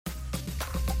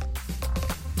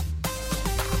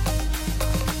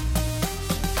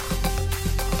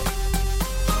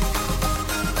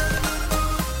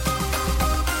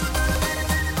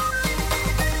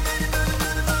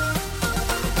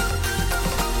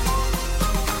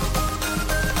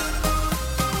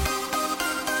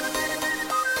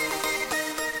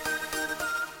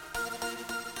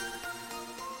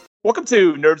Welcome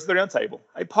to Nerds of the Round Table,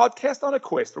 a podcast on a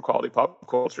quest for quality pop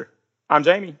culture. I'm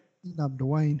Jamie. I'm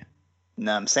Dwayne. And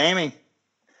I'm Sammy.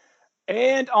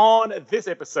 And on this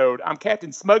episode, I'm Captain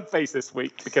Smugface this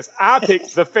week because I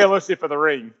picked the Fellowship of the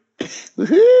Ring.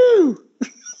 Woohoo!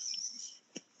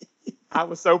 I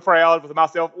was so proud with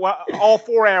myself. All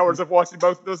 4 hours of watching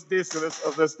both of those discs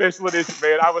of the special edition,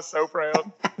 man. I was so proud.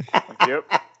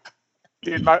 Yep.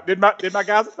 Did my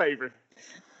guys a favor.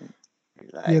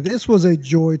 Yeah, this was a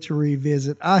joy to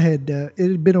revisit. It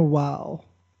had been a while.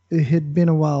 It had been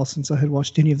a while since I had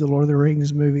watched any of the Lord of the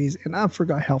Rings movies, and I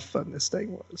forgot how fun this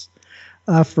thing was.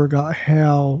 I forgot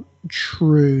how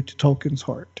true to Tolkien's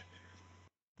heart.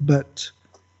 But,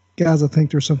 guys, I think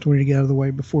there's something we need to get out of the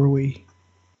way before we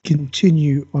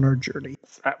continue on our journey.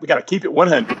 All right, we got to keep it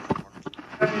 100.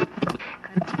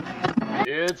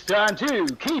 It's time to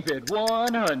keep it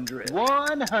 100.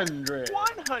 100.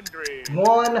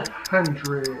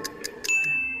 100.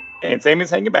 And Sammy's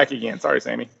hanging back again. Sorry,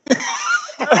 Sammy.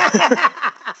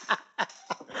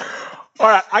 All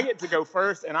right, I get to go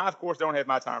first, and I, of course, don't have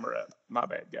my timer up. My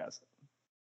bad, guys.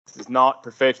 This is not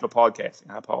professional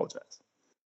podcasting. I apologize.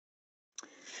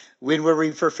 When were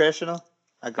we professional?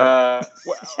 I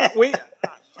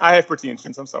have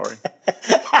pretensions. I'm sorry.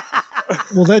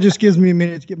 Well, that just gives me a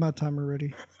minute to get my timer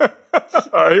ready. All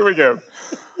right, here we go.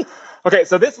 Okay,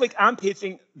 so this week I'm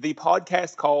pitching the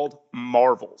podcast called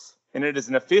Marvels, and it is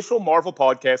an official Marvel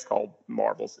podcast called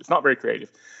Marvels. It's not very creative,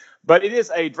 but it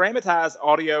is a dramatized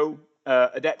audio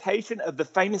adaptation of the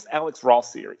famous Alex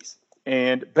Ross series,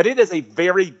 but it is a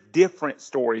very different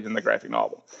story than the graphic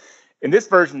novel. In this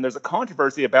version, there's a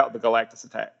controversy about the Galactus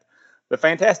attack. The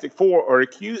Fantastic Four are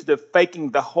accused of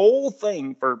faking the whole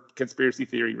thing for conspiracy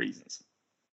theory reasons.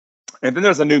 And then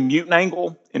there's a new mutant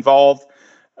angle involved.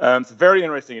 It's a very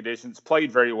interesting edition. It's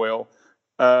played very well.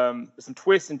 Some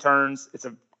twists and turns. It's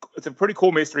a pretty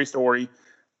cool mystery story.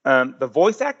 The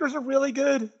voice actors are really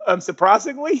good,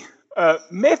 surprisingly.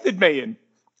 Method Man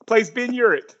plays Ben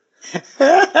Urich.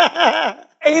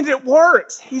 And it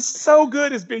works. He's so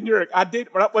good as Ben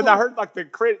Urich. When I heard like the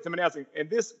credits I'm announcing, and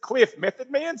this Cliff Method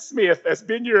Man Smith as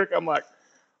Ben Urich, I'm like,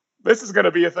 this is going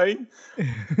to be a thing.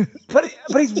 but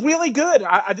he's really good.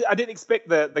 I didn't expect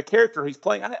the character he's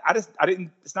playing. I didn't.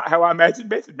 It's not how I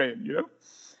imagined Method Man, you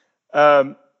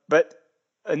know. But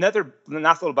another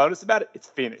nice little bonus about it, it's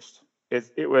finished.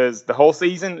 It was the whole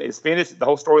season is finished. The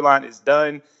whole storyline is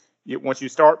done. Once you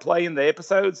start playing the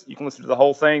episodes, you can listen to the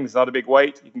whole thing. It's not a big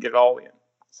wait. You can get it all in.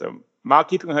 So my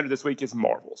keeping 100 this week is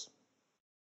Marvels.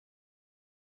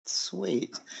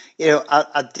 Sweet.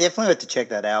 I definitely have to check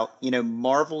that out.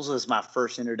 Marvels was my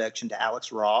first introduction to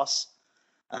Alex Ross.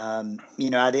 I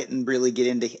didn't really get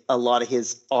into a lot of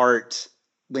his art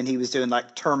when he was doing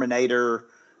like Terminator,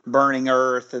 Burning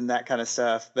Earth, and that kind of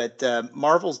stuff. But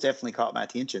Marvels definitely caught my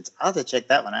attention. So I'll have to check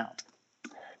that one out.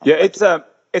 Yeah, it's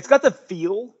got the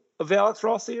feel of the Alex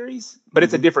Ross series, but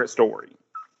it's a different story.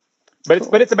 But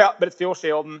cool. it's Phil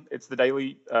Sheldon. It's the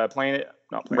Daily Planet,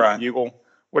 not Planet, right. Bugle,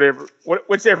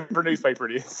 whichever newspaper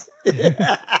it is.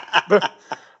 but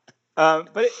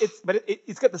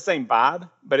it's got the same vibe,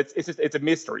 but it's a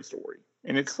mystery story,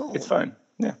 and it's cool. It's fun.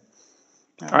 Yeah.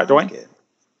 All right, Dwayne.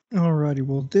 All righty.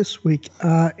 Well, this week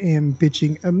I am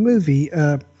pitching a movie.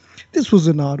 This was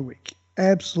an odd week.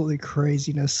 Absolutely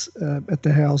craziness at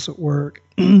the house at work.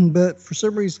 But for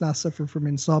some reason, I suffer from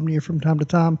insomnia from time to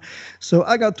time. So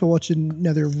I got to watch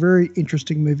another very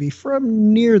interesting movie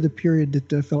from near the period that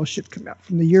the Fellowship came out,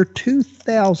 from the year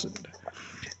 2000,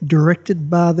 directed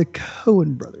by the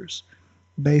Coen brothers,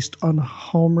 based on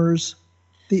Homer's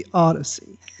The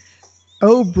Odyssey.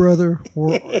 Oh, brother,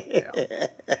 where art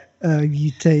thou? You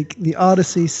take The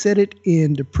Odyssey, set it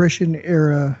in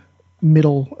Depression-era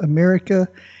Middle America,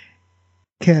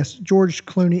 cast George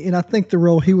Clooney, and I think the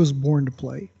role he was born to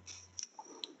play.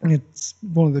 And it's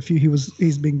one of the few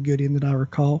he's been good in that I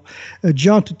recall.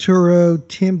 John Turturro,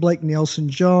 Tim Blake Nelson,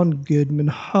 John Goodman,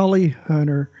 Holly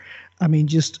Hunter. I mean,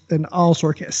 just an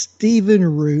all-star cast. Stephen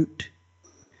Root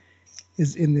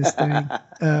is in this thing.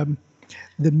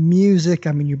 The music,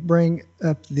 I mean, you bring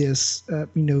up this,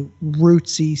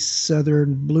 rootsy,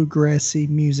 southern, bluegrassy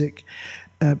music.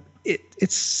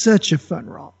 It's such a fun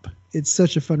romp. It's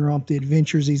such a fun romp. The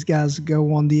adventures these guys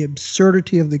go on, the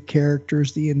absurdity of the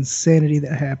characters, the insanity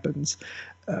that happens.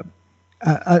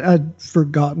 I'd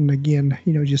forgotten again,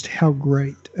 just how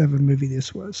great of a movie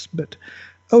this was. But,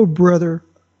 oh, brother,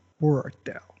 where art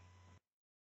thou?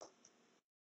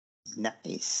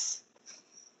 Nice.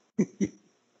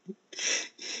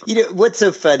 What's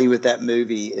so funny with that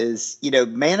movie is,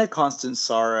 Man of Constant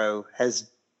Sorrow has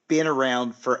been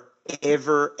around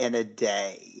forever and a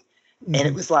day. And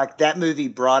it was like that movie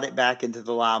brought it back into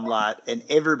the limelight, and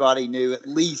everybody knew at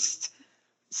least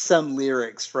some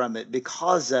lyrics from it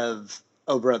because of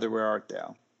 "Oh Brother, Where Art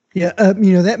Thou." Yeah,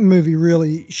 that movie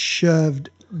really shoved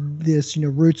this,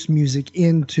 roots music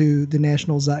into the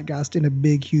national zeitgeist in a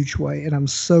big, huge way. And I'm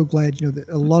so glad, that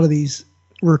a lot of these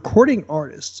recording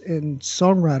artists and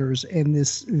songwriters and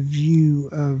this view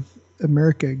of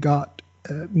America got,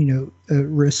 a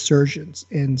resurgence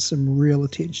and some real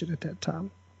attention at that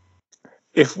time.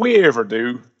 If we ever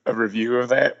do a review of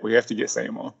that, we have to get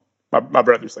Sam on. My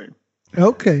brother Sam.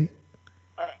 Okay.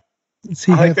 Does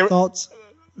he have thoughts?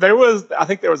 I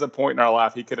think there was a point in our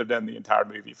life he could have done the entire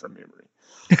movie from memory.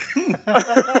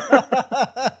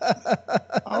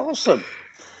 Awesome.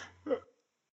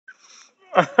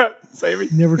 Sammy?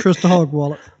 Never trust a hog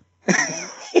wallet.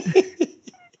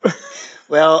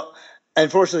 Well,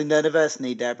 unfortunately, none of us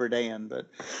need Dapper Dan, but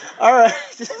all right.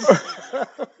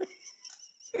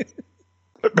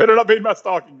 It better not be my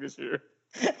stocking this year.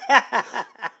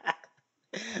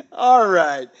 All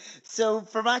right. So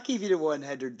for my Keep It at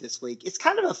 100 this week, it's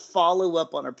kind of a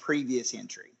follow-up on a previous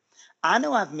entry. I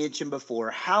know I've mentioned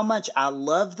before how much I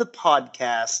love the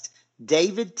podcast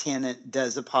David Tennant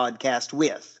does a podcast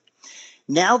with.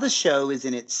 Now the show is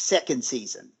in its second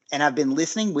season, and I've been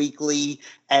listening weekly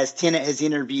as Tennant has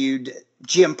interviewed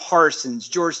Jim Parsons,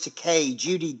 George Takei,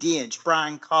 Judi Dench,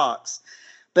 Brian Cox.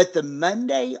 But the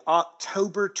Monday,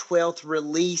 October 12th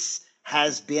release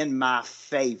has been my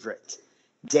favorite.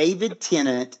 David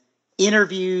Tennant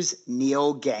interviews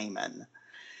Neil Gaiman.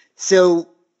 So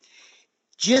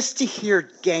just to hear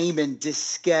Gaiman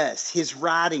discuss his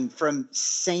writing from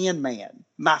Sandman,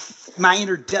 my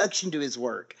introduction to his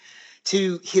work,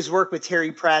 to his work with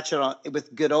Terry Pratchett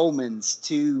with Good Omens,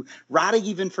 to writing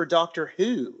even for Doctor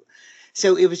Who.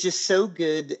 So it was just so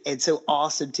good and so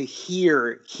awesome to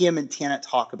hear him and Tennant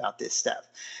talk about this stuff.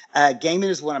 Gaiman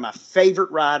is one of my favorite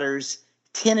writers.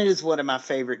 Tennant is one of my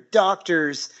favorite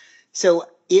doctors. So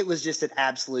it was just an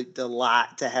absolute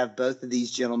delight to have both of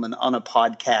these gentlemen on a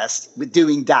podcast with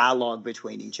doing dialogue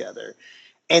between each other.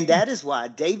 And that is why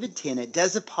David Tennant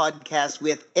does a podcast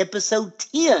with episode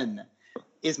 10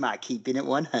 is my Keeping It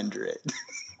 100.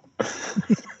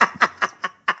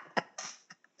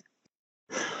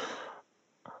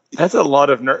 That's a lot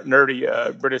of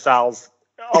nerdy British Isles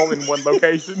all in one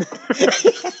location.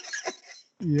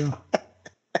 Yeah.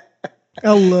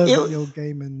 I love Neil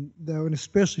Gaiman, though, and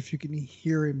especially if you can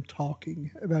hear him talking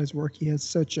about his work. He has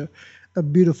such a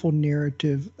beautiful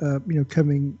narrative,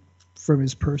 coming from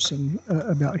his person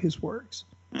about his works.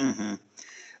 Mm-hmm.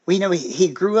 Well, he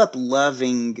grew up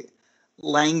loving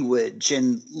language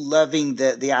and loving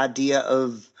the idea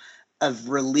of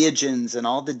religions and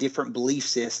all the different belief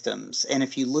systems. And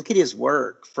if you look at his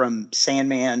work from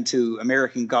Sandman to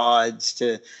American Gods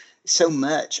to so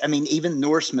much, I mean, even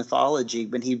Norse mythology,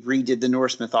 when he redid the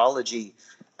Norse mythology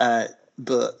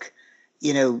book,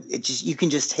 you can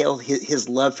just tell his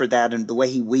love for that and the way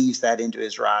he weaves that into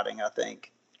his writing, I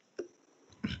think.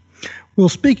 Well,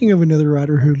 speaking of another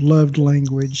writer who loved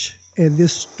language, and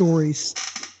this story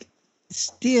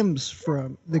stems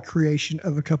from the creation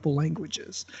of a couple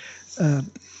languages.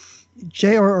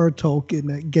 J.R.R.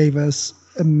 Tolkien gave us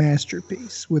a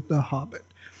masterpiece with The Hobbit,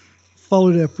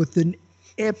 followed up with an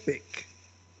epic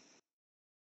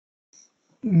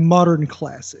modern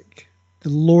classic, The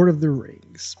Lord of the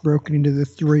Rings, broken into the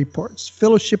three parts,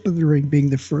 Fellowship of the Ring being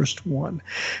the first one.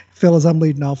 Fellas, I'm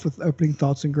leading off with opening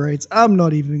thoughts and grades. I'm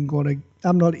not even going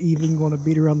to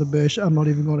beat around the bush. I'm not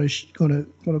even going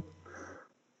to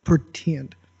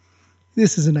pretend.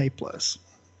 This is an A+.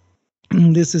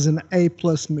 This is an A+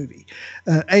 movie,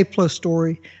 A+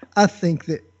 story. I think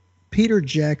that Peter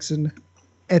Jackson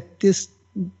at this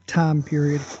time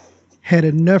period had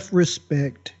enough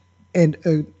respect and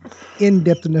an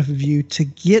in-depth enough view to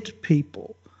get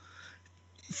people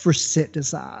for set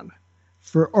design,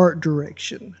 for art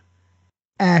direction,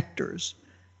 actors,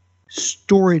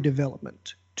 story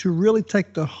development, to really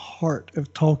take the heart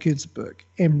of Tolkien's book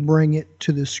and bring it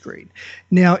to the screen.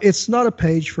 Now, it's not a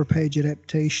page-for-page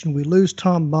adaptation. We lose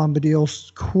Tom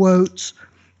Bombadil's quotes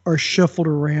are shuffled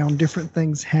around, different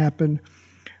things happen,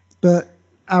 but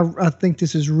I think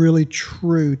this is really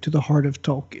true to the heart of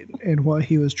Tolkien and what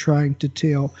he was trying to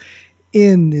tell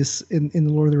in the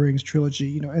Lord of the Rings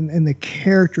trilogy, and the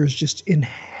characters just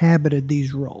inhabited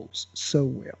these roles so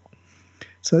well.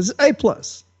 So it's A+.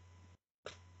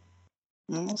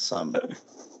 Awesome.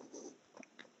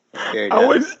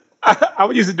 I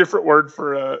would use a different word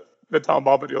for the Tom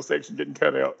Bombadil section getting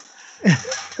cut out.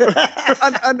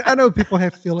 I know people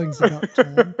have feelings about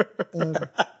Tom,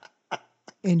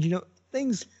 and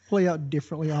things play out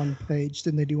differently on page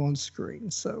than they do on screen.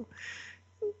 So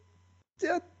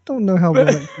I don't know how well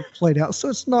it played out. So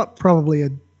it's not probably a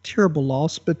terrible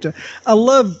loss, but I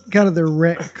love kind of the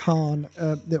retcon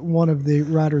that one of the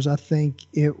writers, I think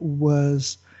it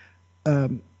was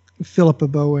Philippa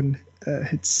Bowen,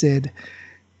 had said,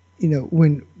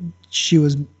 when she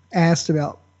was asked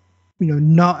about,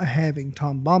 not having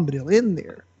Tom Bombadil in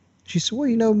there. She said,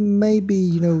 well,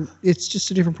 maybe, it's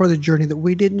just a different part of the journey that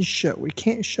we didn't show. We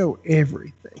can't show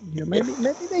everything. Maybe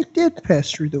they did pass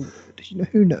through the wood.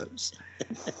 Who knows?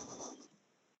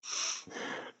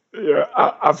 Yeah,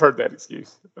 I've heard that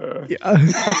excuse. Yeah.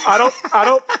 I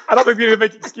don't think they need to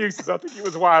make excuses. I think it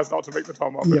was wise not to make the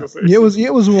Tom Bombadil scene.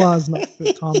 It was wise not to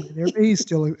put Tom in there. But he's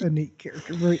still a neat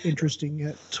character, very interesting,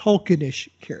 Tolkien-ish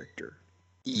character.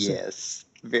 Yes,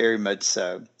 very much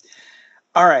so.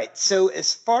 All right. So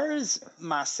as far as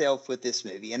myself with this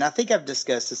movie, and I think I've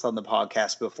discussed this on the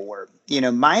podcast before,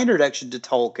 my introduction to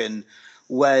Tolkien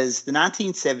was the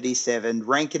 1977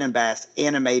 Rankin and Bass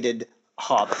animated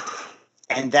Hobbit.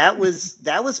 And that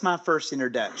was my first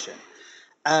introduction.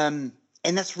 And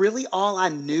that's really all I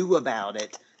knew about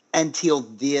it until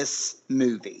this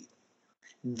movie.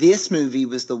 This movie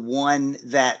was the one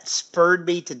that spurred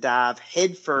me to dive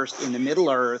headfirst into Middle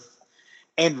Earth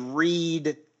and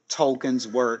read Tolkien's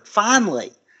work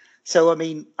finally. So,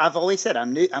 I've always said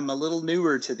I'm a little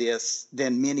newer to this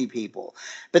than many people.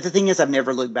 But the thing is, I've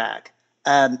never looked back.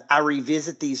 I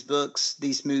revisit these books,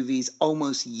 these movies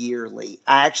almost yearly.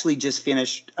 I actually just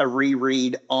finished a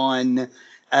reread on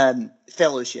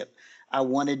Fellowship. I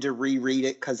wanted to reread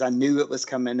it because I knew it was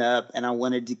coming up and I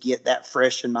wanted to get that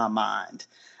fresh in my mind.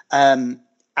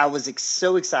 I was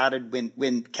so excited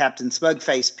when Captain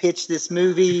Smugface pitched this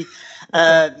movie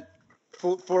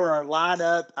for our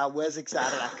lineup. I was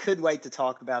excited. I couldn't wait to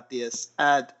talk about this.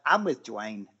 I'm with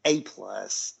Dwayne. A+.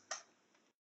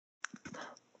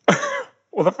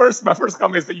 Well, my first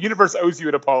comment is the universe owes you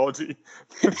an apology.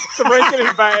 The Rankin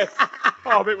and Bass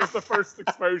Hobbit was the first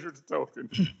exposure to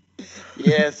Tolkien.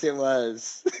 Yes, it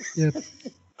was. Yeah.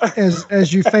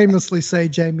 As you famously say,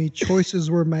 Jamie, choices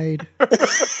were made.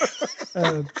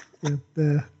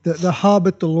 The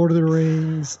Hobbit, the Lord of the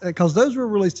Rings, because those were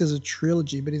released as a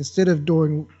trilogy, but instead of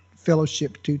doing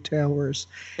Fellowship, Two Towers,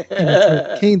 and Return of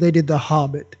the King, they did the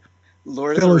Hobbit,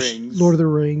 Lord of the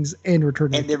Rings, and Return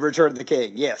of the King. Return of the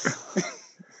King. Yes.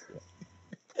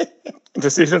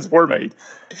 Decisions were made.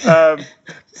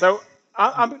 So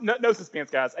I'm no suspense,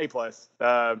 guys. A+.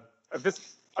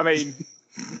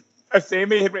 If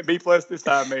Sammy had went B+ this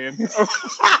time, man, we'd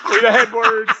have had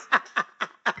words.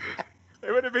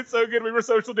 It would have been so good. We were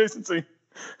social distancing.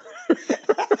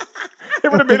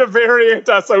 It would have been a very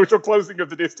antisocial closing of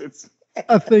the distance.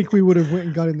 I think we would have went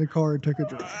and got in the car and took a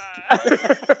drive.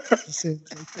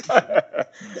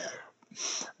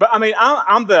 But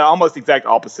I'm the almost exact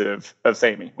opposite of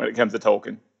Sammy when it comes to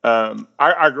Tolkien.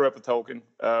 I grew up with Tolkien.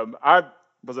 I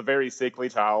was a very sickly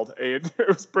child, and it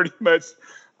was pretty much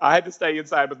I had to stay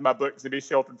inside with my books to be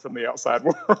sheltered from the outside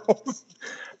world.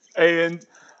 And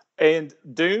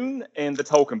Dune and the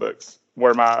Tolkien books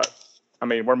were my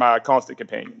constant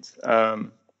companions.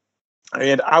 And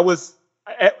I was,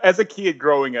 as a kid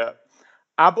growing up,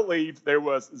 I believed there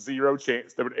was zero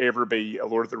chance there would ever be a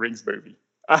Lord of the Rings movie.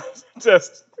 I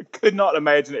just could not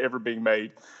imagine it ever being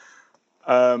made.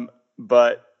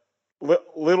 But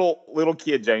little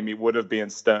kid Jamie would have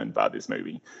been stunned by this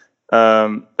movie.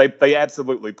 They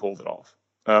absolutely pulled it off.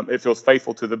 It feels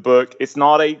faithful to the book. It's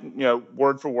not a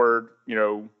word for word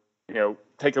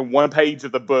taking one page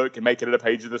of the book and making it a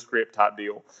page of the script type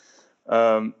deal.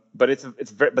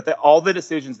 But all the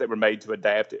decisions that were made to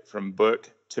adapt it from book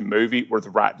to movie were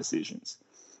the right decisions.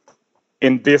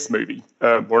 In this movie,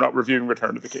 we're not reviewing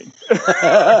Return of the King.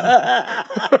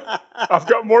 I've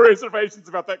got more reservations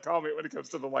about that comment when it comes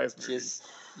to the last movie.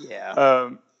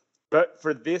 But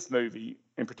for this movie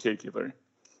in particular,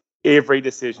 every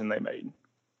decision they made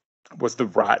was the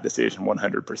right decision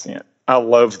 100%. I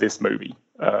love this movie.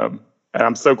 And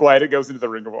I'm so glad it goes into the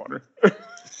Ring of Honor.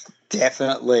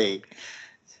 Definitely.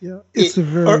 Yeah, it's a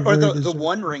very or very the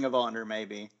One Ring of Honor,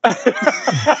 maybe.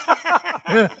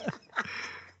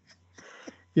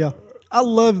 Yeah, I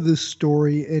love this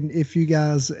story, and if you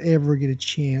guys ever get a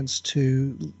chance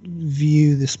to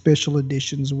view the special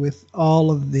editions with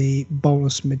all of the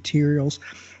bonus materials,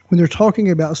 when they're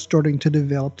talking about starting to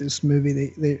develop this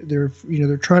movie, they're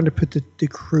trying to put the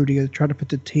crew together, trying to put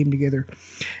the team together,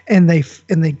 and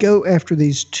they go after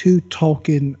these two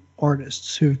Tolkien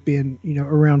artists who've been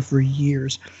around for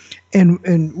years,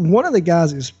 and one of the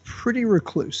guys is pretty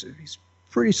reclusive. He's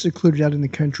pretty secluded out in the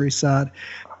countryside.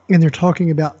 And they're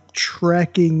talking about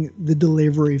tracking the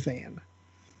delivery van.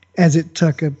 as it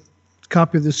took a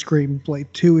copy of the screenplay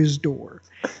to his door.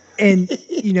 And,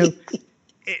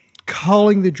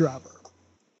 calling the driver,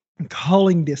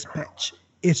 calling dispatch,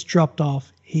 it's dropped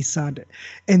off. He signed it.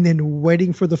 And then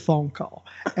waiting for the phone call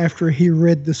after he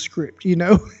read the script,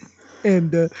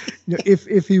 And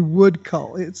if he would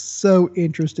call, it's so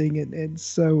interesting and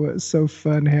so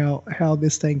fun how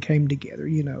this thing came together.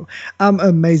 I'm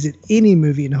amazed at any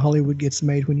movie in Hollywood gets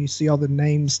made when you see all the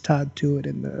names tied to it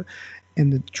and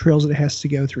the trails that it has to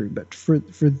go through. But for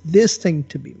this thing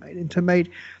to be made and to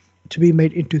be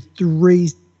made into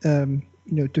three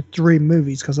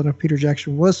movies, because I know Peter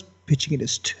Jackson was pitching it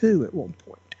as 2 at one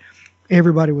point.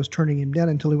 Everybody was turning him down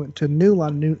until he went to New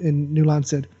Line, and New Line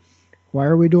said, "Why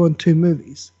are we doing 2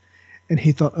 movies?" And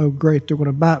he thought, "Oh, great, they're going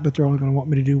to buy it, but they're only going to want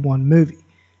me to do 1 movie."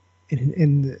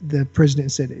 And the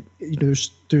president said,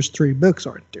 "There's 3 books,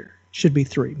 aren't there? Should be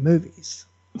 3 movies,"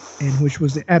 and which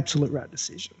was the absolute right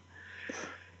decision.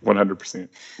 100%.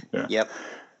 Yeah. Yep.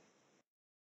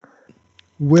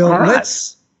 Well, right.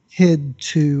 Let's head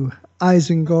to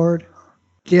Isengard,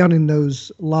 down in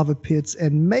those lava pits,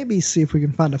 and maybe see if we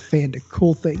can find a fan to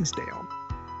cool things down.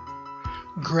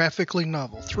 Graphically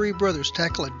Novel. 3 brothers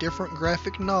tackle a different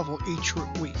graphic novel each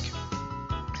week.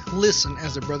 Listen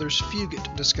as the brothers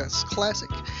Fugit discuss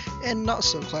classic and not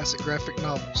so classic graphic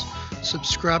novels.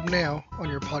 Subscribe now on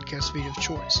your podcast feed of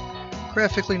choice.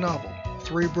 Graphically Novel.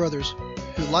 3 brothers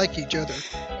who like each other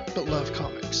but love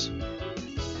comics.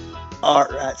 All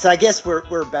right, so I guess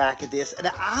we're back at this, and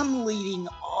I'm leading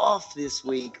off this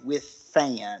week with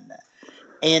fan.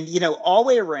 And all the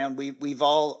way around, we've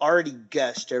all already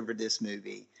gushed over this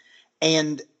movie,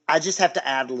 and I just have to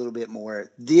add a little bit more.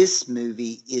 This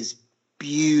movie is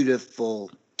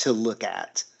beautiful to look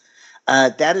at.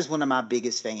 That is one of my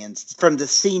biggest fans. From the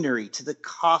scenery to the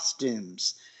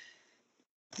costumes,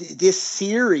 this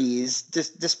series,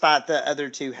 despite the other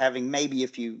 2 having maybe a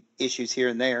few issues here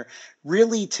and there,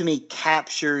 really to me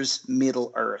captures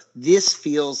Middle Earth. This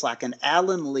feels like an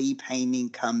Alan Lee painting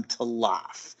come to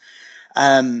life.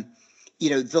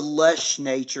 The lush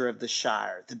nature of the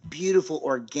Shire, the beautiful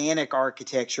organic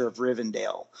architecture of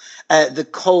Rivendell, the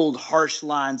cold, harsh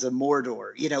lines of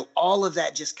Mordor, all of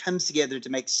that just comes together to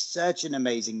make such an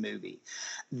amazing movie.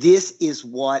 This is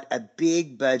what a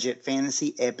big budget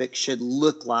fantasy epic should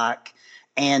look like.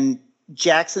 And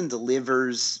Jackson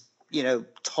delivers,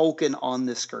 Tolkien on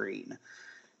the screen.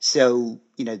 So,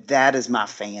 that is my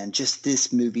fan. Just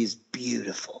this movie is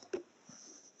beautiful.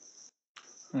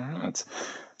 All right.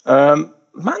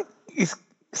 Mine is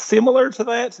similar to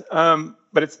that,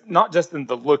 but it's not just in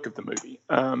the look of the movie.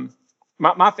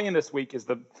 My fan this week is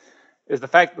the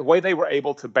fact the way they were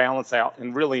able to balance out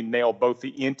and really nail both the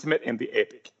intimate and the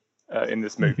epic in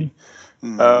this movie.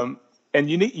 Mm-hmm. And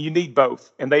you need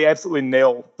both, and they absolutely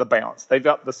nail the balance. They've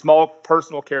got the small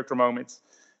personal character moments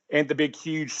and the big,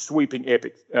 huge, sweeping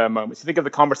epic moments. You think of the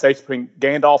conversation between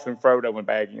Gandalf and Frodo and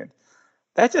Bag End.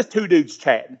 That's just 2 dudes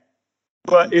chatting.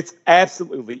 But it's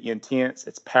absolutely intense.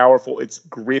 It's powerful. It's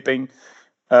gripping.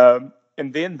 And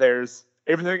then there's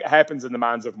everything that happens in the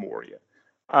Mines of Moria.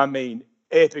 I mean,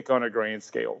 epic on a grand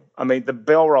scale. I mean, the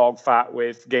Balrog fight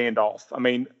with Gandalf. I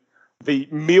mean, the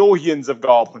millions of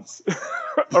goblins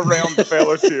around the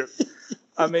Fellowship.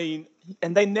 I mean,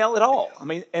 and they nail it all. I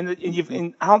mean, and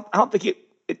I don't think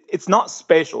it's not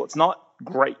special. It's not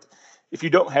great if you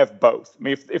don't have both. I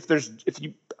mean,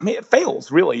 it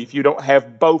fails really if you don't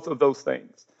have both of those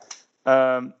things.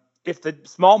 If the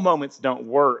small moments don't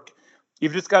work,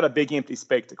 you've just got a big empty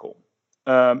spectacle.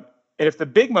 And if the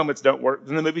big moments don't work,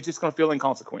 then the movie's just going to feel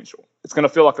inconsequential. It's going to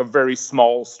feel like a very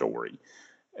small story.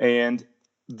 And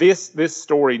this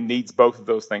story needs both of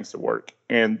those things to work,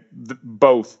 and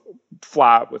both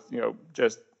fly with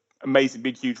just amazing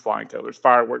big huge flying colors,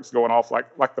 fireworks going off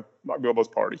like Bilbo's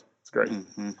party. It's great.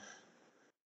 Mm-hmm.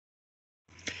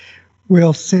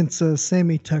 Well, since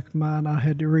Sammy took mine, I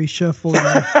had to reshuffle.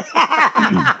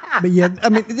 But yeah, I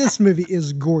mean, this movie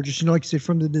is gorgeous. Like you said,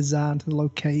 from the design to the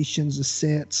locations, the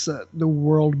sets, the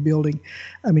world building.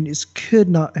 I mean, it could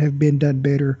not have been done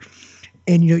better.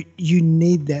 And you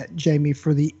need that, Jamie,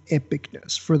 for the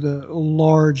epicness, for the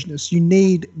largeness. You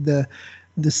need the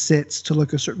sets to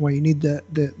look a certain way. You need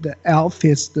the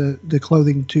outfits, the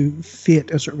clothing to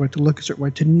fit a certain way, to look a certain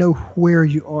way, to know where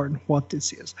you are and what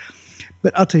this is.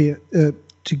 But I'll tell you,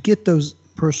 to get those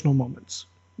personal moments,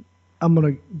 I'm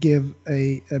going to give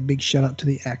a big shout out to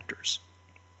the actors.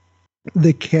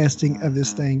 The casting of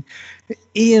this thing.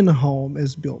 Ian Holm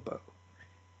as Bilbo.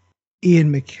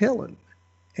 Ian McKellen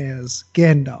as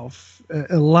Gandalf.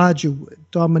 Elijah Wood.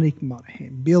 Dominic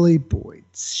Monaghan. Billy Boyd.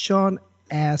 Sean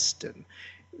Astin.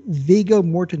 Viggo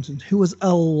Mortensen, who was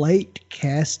a late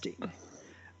casting.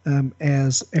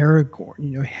 as Aragorn.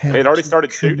 They had already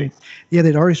started shooting. Yeah,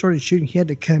 they'd already started shooting. He had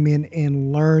to come in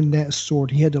and learn that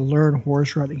sword. He had to learn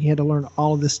horse riding. He had to learn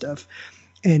all of this stuff,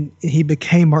 and he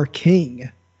became our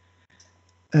king.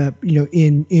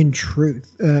 In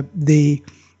truth, the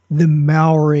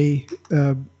Maori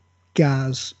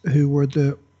guys who were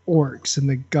the orcs and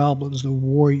the goblins, the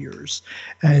warriors,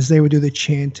 as they would do the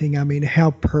chanting. I mean,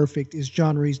 how perfect is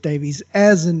John Rhys Davies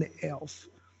as an elf?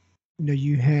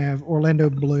 You have Orlando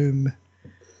Bloom.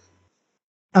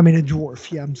 I mean, a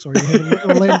dwarf. Yeah, I'm sorry. You have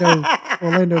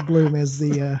Orlando Bloom as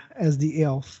the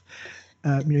elf.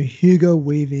 Hugo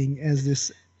Weaving as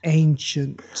this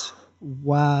ancient,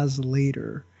 wise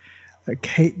leader.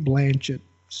 Kate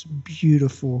Blanchett's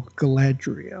beautiful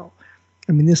Galadriel.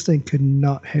 I mean, this thing could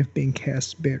not have been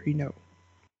cast better,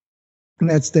 And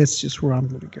that's just where I'm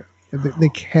going to go. The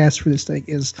cast for this thing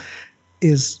is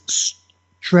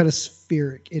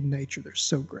stratospheric in nature. They're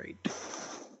so great.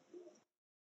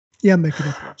 Yeah, I'm making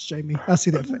up words, Jamie. I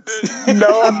see that face.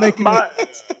 No, I'm making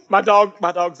my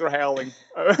dogs are howling.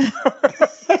 I'm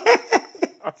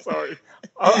sorry.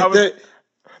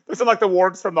 This is like the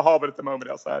wargs from The Hobbit at the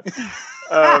moment outside.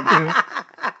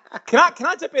 Can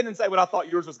I jump in and say what I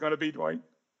thought yours was going to be, Dwayne?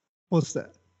 What's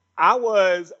that? I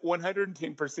was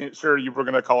 110% sure you were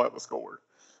going to call out the score.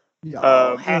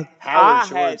 Yeah. Howard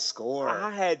Shore's score. I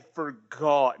had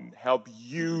forgotten how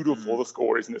beautiful the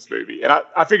score is in this movie, and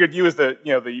I figured you, as the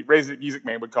resident music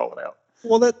man, would call it out.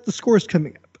 Well, the score is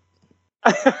coming up.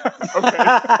 Okay.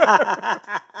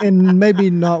 And maybe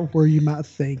not where you might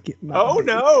think it might be.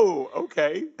 No.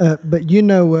 Okay. But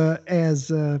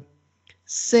as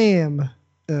Sam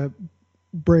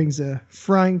brings a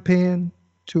frying pan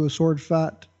to a sword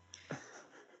fight,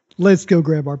 let's go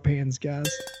grab our pans, guys.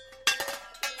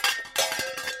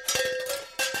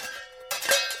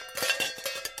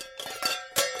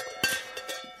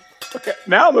 Okay,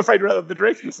 now I'm afraid of the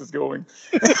direction this is going.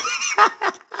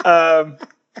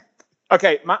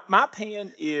 Okay, my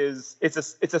pan is it's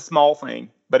a small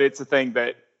thing, but it's a thing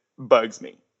that bugs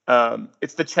me.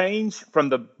 It's the change from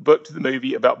the book to the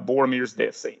movie about Boromir's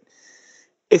death scene.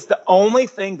 It's the only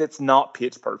thing that's not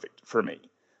pitch perfect for me.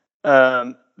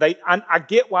 I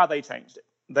get why they changed it.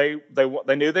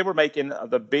 They knew they were making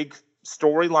the big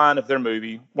storyline of their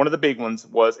movie. One of the big ones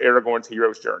was Aragorn's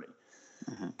hero's journey.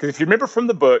 Because if you remember from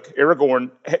the book, Aragorn,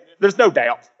 there's no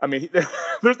doubt. I mean,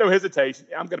 there's no hesitation.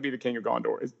 I'm going to be the king of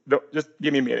Gondor. Just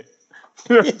give me a minute.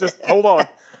 Just hold on.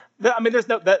 I mean, there's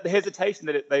the hesitation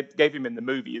that they gave him in the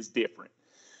movie is different.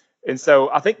 And so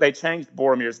I think they changed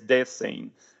Boromir's death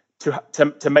scene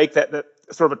to make that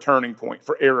sort of a turning point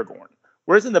for Aragorn.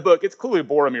 Whereas in the book, it's clearly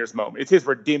Boromir's moment. It's his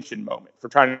redemption moment for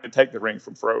trying to take the ring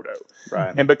from Frodo.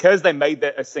 Right. And because they made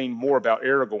that a scene more about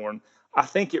Aragorn, I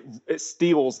think it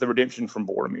steals the redemption from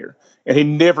Boromir, and he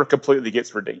never completely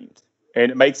gets redeemed,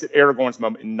 and it makes it Aragorn's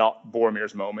moment and not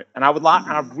Boromir's moment. And I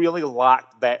really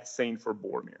liked that scene for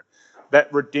Boromir,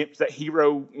 that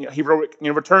hero, heroic,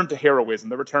 return to heroism,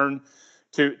 the return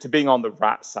to being on the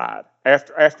right side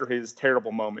after his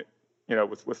terrible moment,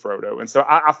 with Frodo. And so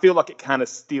I feel like it kind of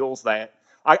steals that.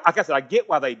 Like I said, I get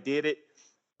why they did it,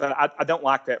 but I don't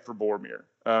like that for Boromir.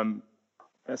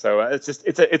 So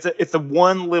it's a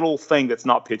one little thing that's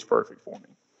not pitch perfect for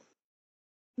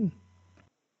me.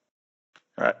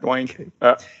 All right, Dwayne,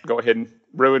 go ahead and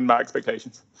ruin my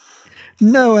expectations.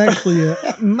 No, actually,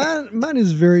 mine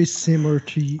is very similar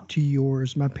to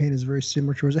yours. My pan is very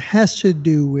similar to yours. It has to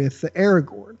do with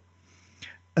Aragorn.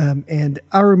 And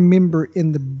I remember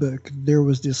in the book there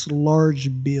was this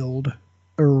large build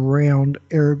around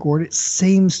Aragorn. It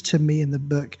seems to me in the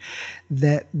book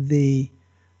that the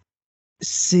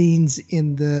scenes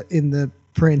in the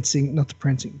prancing, not the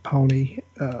prancing pony,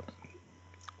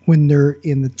 when they're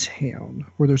in the town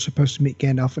where they're supposed to meet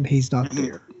Gandalf and he's not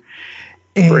there.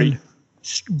 And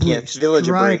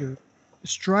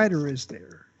Strider is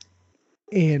there.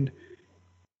 And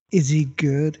is he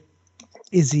good?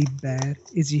 Is he bad?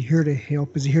 Is he here to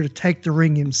help? Is he here to take the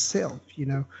ring himself?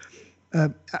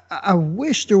 I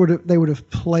wish they would have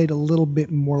played a little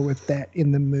bit more with that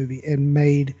in the movie and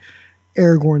made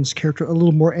Aragorn's character a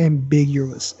little more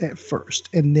ambiguous at first,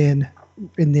 and then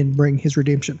bring his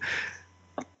redemption.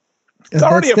 It's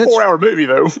already a 4-hour movie,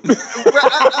 though.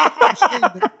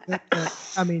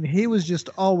 I mean, he was just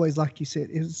always, like you said,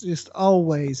 it was just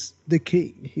always the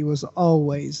king. He was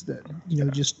always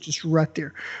just right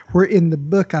there. Where in the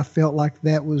book, I felt like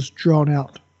that was drawn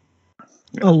out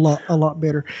a lot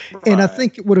better. Right. And I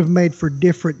think it would have made for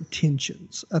different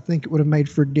tensions. I think it would have made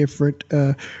for different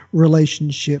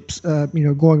relationships,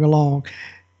 going along.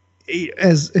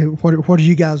 What are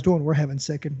you guys doing? We're having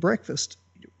second breakfast.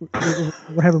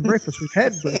 we're having breakfast. We've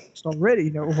had breakfast already.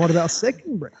 You know, what about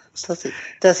second breakfast?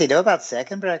 Does he know about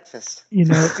second breakfast? You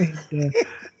know, and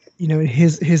you know,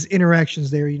 his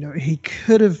interactions there. You know, he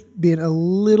could have been a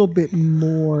little bit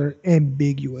more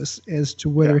ambiguous as to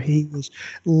whether he was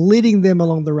leading them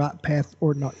along the right path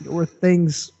or not, or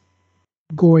things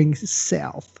going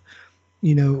south.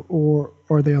 You know, or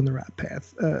are they on the right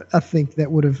path? I think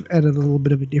that would have added a little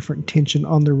bit of a different tension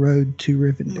on the road to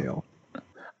Rivendell.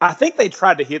 I think they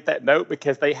tried to hit that note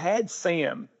because they had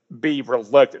Sam be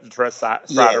reluctant to trust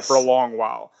Strider for a long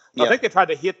while. So I think they tried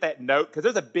to hit that note because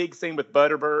there's a big scene with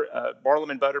Butterbur,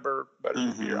 Barliman Butterbur.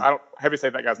 I don't have you say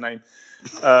that guy's name.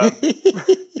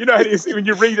 You know how it is when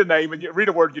you read a name and you read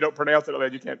a word you don't pronounce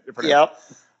it, you can't pronounce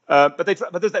it. But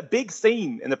there's that big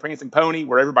scene in The Prancing Pony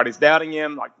where everybody's doubting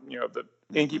him, like, you know, the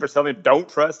innkeeper's telling him don't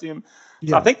trust him.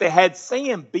 So I think they had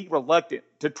Sam be reluctant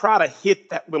to try to hit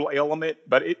that little element,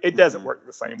 but it doesn't work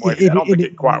the same way. I don't think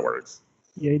it quite works.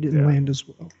 Yeah, it didn't land as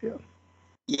well.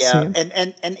 Yeah,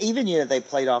 and even, you know, they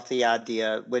played off the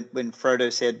idea when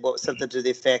Frodo said something to the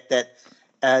effect that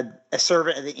a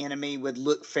servant of the enemy would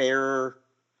look fairer,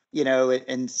 you know,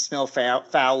 and smell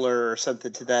fouler or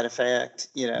something to that effect,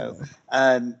 you know.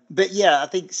 But yeah, I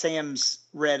think Sam's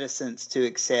reticence to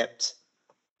accept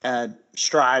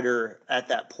Strider at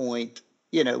that point,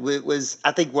 you know, was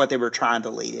I think what they were trying to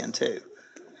lead into.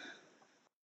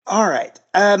 All right.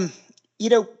 You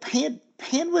know,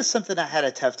 Pan was something I had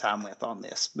a tough time with on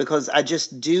this because I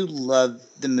just do love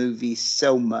the movie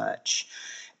so much.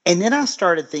 And then I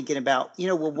started thinking about, you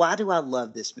know, well, why do I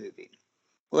love this movie?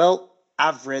 Well,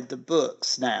 I've read the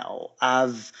books now.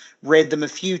 I've read them a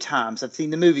few times. I've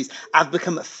seen the movies. I've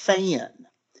become a fan.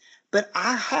 But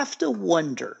I have to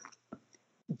wonder,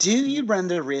 do you run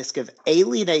the risk of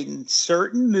alienating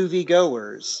certain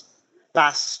moviegoers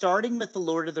by starting with The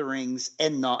Lord of the Rings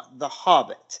and not The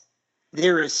Hobbit?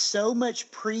 There is so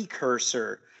much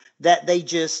precursor that they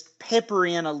just pepper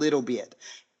in a little bit.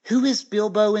 Who is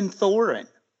Bilbo and Thorin,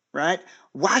 right?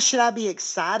 Why should I be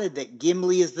excited that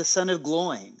Gimli is the son of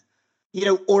Gloin? You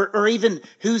know, or even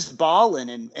who's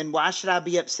Balin and why should I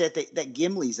be upset that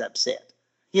Gimli's upset?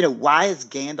 You know, why is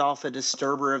Gandalf a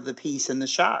disturber of the peace in the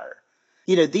Shire?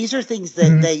 You know, these are things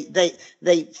that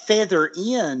they feather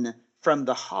in from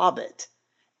The Hobbit.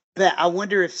 But I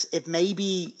wonder if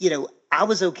maybe, you know, I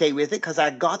was okay with it because I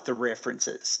got the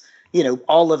references. You know,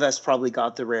 all of us probably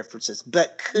got the references.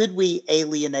 But could we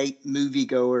alienate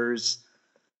moviegoers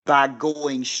by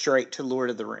going straight to Lord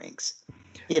of the Rings?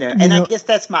 You know, and I guess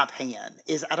that's my pan,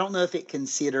 is I don't know if it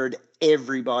considered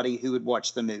everybody who would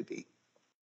watch the movie.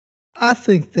 I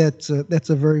think that's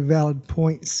a very valid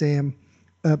point, Sam.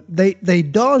 They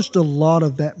dodged a lot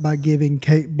of that by giving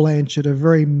Cate Blanchett a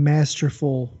very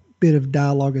masterful bit of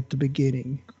dialogue at the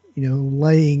beginning. You know,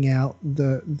 laying out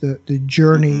the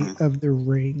journey of the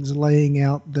rings, laying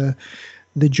out the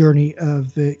journey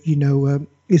of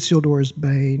Isildur's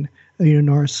Bane,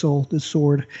 Narsil, the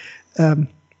sword,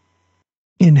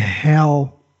 and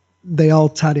how they all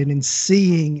tied in, and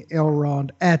seeing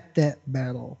Elrond at that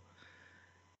battle.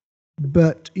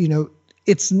 But, you know,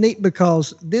 it's neat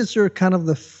because these are kind of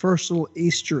the first little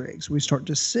Easter eggs we start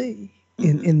to see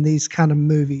in these kind of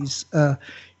movies,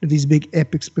 these big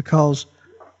epics, because,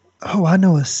 I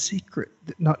know a secret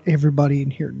that not everybody in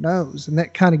here knows. And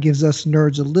that kind of gives us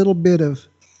nerds a little bit of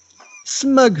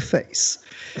smug face,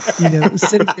 you know,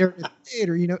 sitting there in the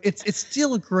theater. You know, it's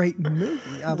still a great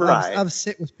movie. I've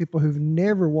sat with people who've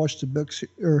never watched the books,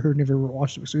 or who've never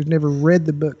watched the books, who've never read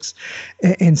the books,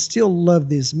 and still love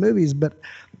these movies. But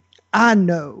I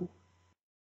know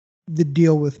the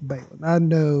deal with Balin. I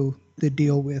know the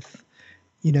deal with,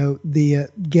 you know, the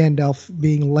Gandalf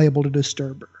being labeled a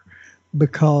disturber,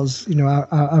 because, you know,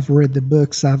 I've read the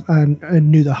books. I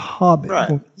knew the Hobbit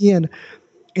going in.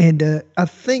 And I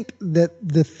think that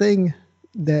the thing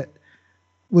that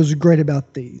was great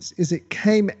about these is it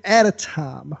came at a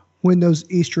time when those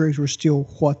Easter eggs were still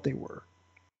what they were.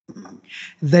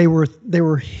 They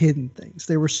were hidden things.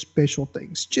 They were special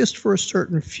things just for a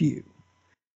certain few.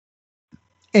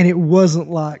 And it wasn't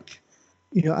like,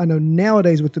 you know, I know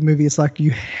nowadays with the movie, it's like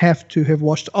you have to have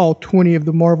watched all 20 of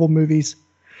the Marvel movies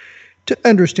to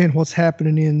understand what's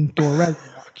happening in Thor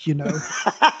Ragnarok, you know.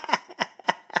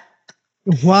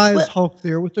 Why is Hulk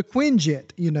there with the Quinjet?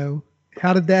 You know,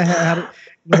 how did that happen?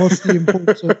 What's the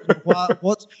importance of,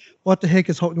 what the heck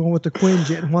is Hulk doing with the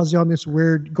Quinjet? And why is he on this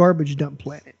weird garbage dump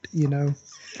planet? You know,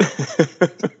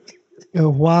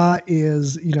 why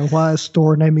is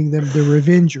Thor naming them the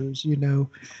Revengers? You know,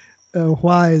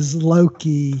 why is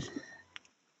Loki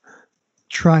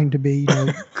trying to be,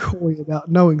 coy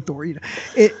about knowing Thor.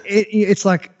 It's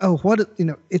like, oh,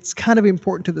 it's kind of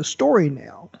important to the story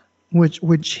now.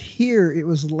 Which here it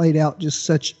was laid out just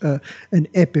such an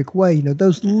epic way.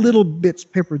 Those little bits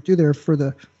peppered through there for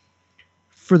the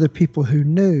people who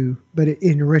knew, but it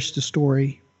enriched the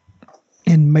story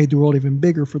and made the world even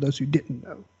bigger for those who didn't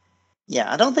know.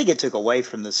 Yeah, I don't think it took away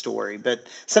from the story, but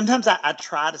sometimes I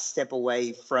try to step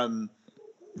away from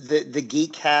the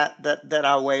geek hat that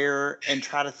I wear and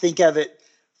try to think of it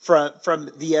from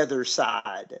the other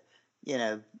side,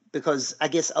 because I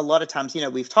guess a lot of times,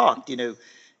 we've talked,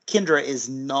 Kendra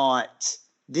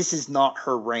this is not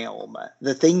her realm.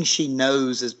 The things she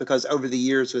knows is because over the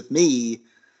years with me,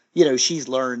 she's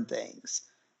learned things.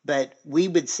 But we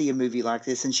would see a movie like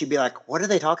this and she'd be like, what are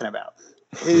they talking about?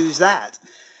 Who's that?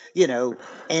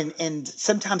 And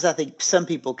sometimes I think some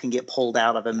people can get pulled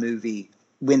out of a movie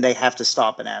when they have to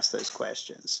stop and ask those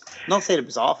questions. I'm not saying it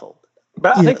was awful.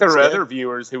 But I think there are other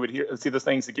viewers who would see those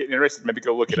things and get interested. Maybe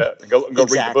go look it up and go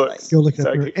read the books. Go look it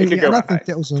up. And I think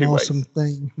that was an awesome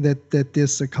thing that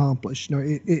this accomplished.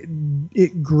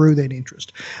 It grew that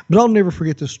interest. But I'll never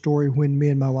forget the story when me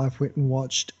and my wife went and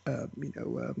watched,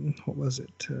 what was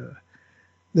it?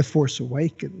 The Force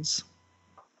Awakens.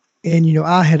 And,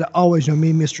 I had always,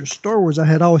 me and Mr. Star Wars, I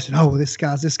had always said, oh, well, this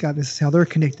guy, this is how they're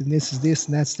connected, and this is this,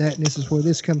 and that's that, and this is where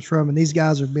this comes from, and these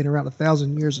guys have been around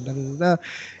 1,000 years, and da-da-da-da.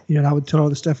 And I would tell all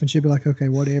this stuff, and she'd be like, okay,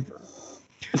 whatever.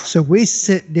 So we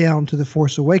sit down to The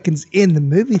Force Awakens in the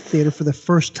movie theater for the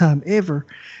first time ever.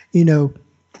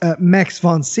 Max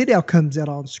von Sydow comes out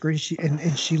on screen,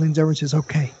 and she leans over and says,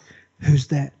 okay, who's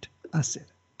that? I said,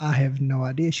 I have no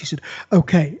idea. She said,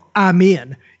 okay, I'm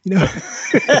in.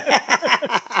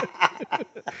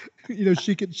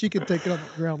 She could take it on the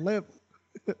ground level.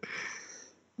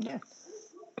 Yeah.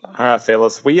 All right,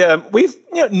 fellas. We've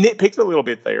nitpicked a little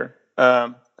bit there.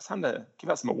 It's time to give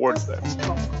out some awards though.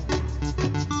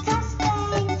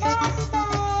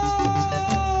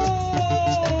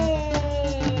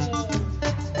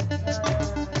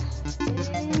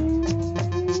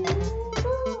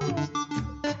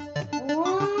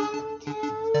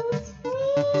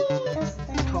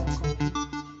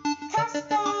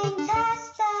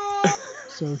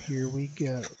 So here we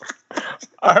go.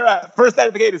 All right. First out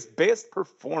of the gate is best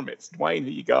performance. Dwayne, who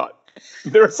you got?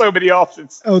 There are so many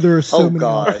options. Oh, there are so many.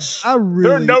 Gosh.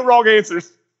 There are no wrong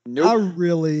answers. Nope. I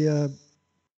really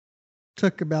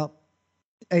took about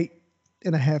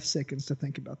 8.5 seconds to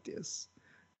think about this.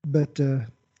 But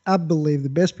I believe the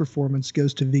best performance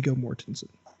goes to Viggo Mortensen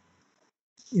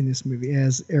in this movie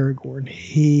as Aragorn.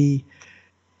 He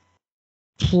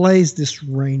plays this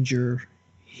ranger.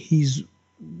 He's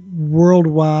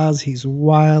world-wise, he's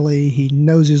wily, he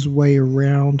knows his way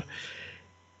around,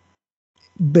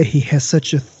 but he has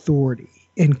such authority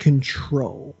and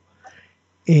control,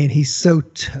 and he's so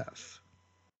tough.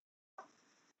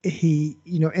 He,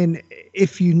 and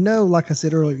if like I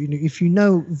said earlier, if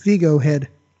Viggo had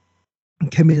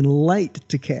come in late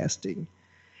to casting,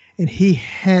 and he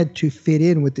had to fit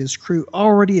in with this crew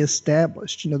already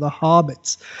established, the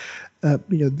hobbits,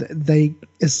 they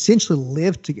essentially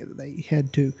lived together. They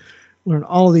had to learn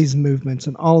all these movements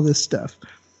and all this stuff,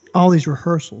 all these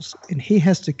rehearsals, and he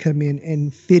has to come in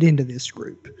and fit into this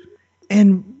group,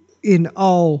 and in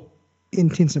all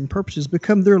intents and purposes,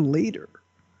 become their leader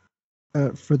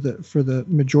for the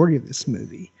majority of this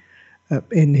movie,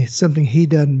 and it's something he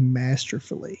done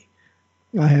masterfully.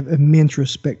 I have immense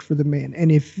respect for the man,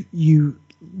 and if you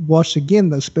watch again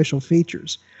those special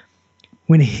features,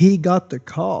 when he got the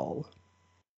call,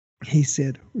 he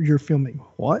said, "You're filming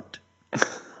what?"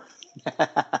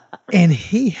 And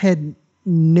he had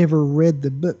never read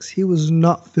the books. He was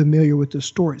not familiar with the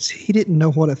stories. He didn't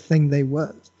know what a thing they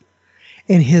was.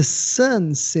 And his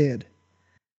son said,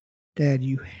 "Dad,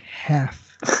 you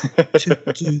have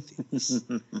to do this."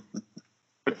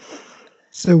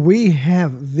 So we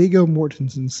have Viggo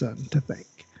Mortensen's son to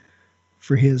thank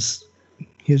for his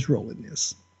role in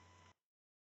this.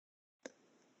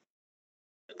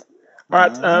 All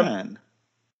right.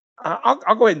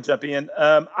 I'll go ahead and jump in.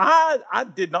 I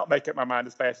did not make up my mind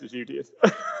as fast as you did.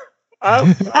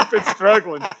 I've been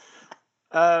struggling.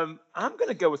 I'm going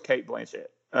to go with Cate Blanchett.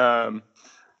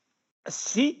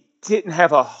 She didn't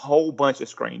have a whole bunch of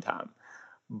screen time,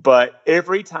 but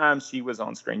every time she was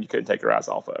on screen, you couldn't take your eyes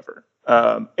off of her.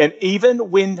 And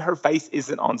even when her face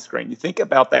isn't on screen, you think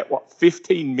about that,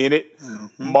 15-minute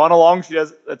monologue she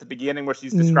does at the beginning where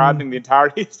she's describing the entire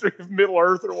history of Middle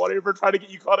Earth or whatever, trying to get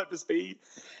you caught up to speed.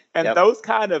 And those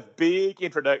kind of big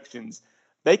introductions,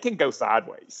 they can go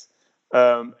sideways.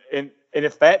 And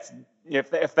if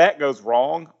that goes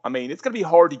wrong, I mean, it's going to be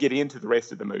hard to get into the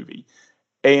rest of the movie.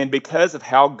 And because of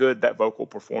how good that vocal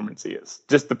performance is,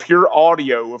 just the pure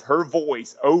audio of her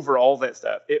voice over all that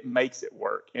stuff, it makes it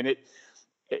work. And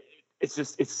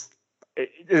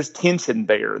there's tension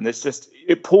there, and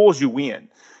it pulls you in.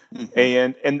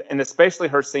 Mm-hmm. And especially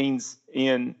her scenes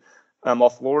in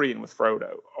Lothlorien with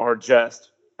Frodo are just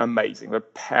amazing. They're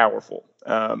powerful.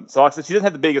 So like I said, she doesn't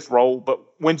have the biggest role, but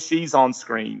when she's on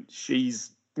screen, she's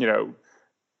got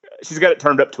it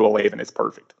turned up to 11. It's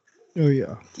perfect. Oh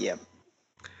yeah. Yeah.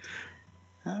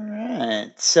 All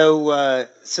right. So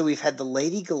we've had the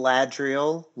Lady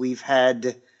Galadriel, we've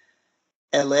had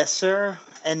Elessar,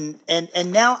 and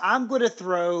now I'm going to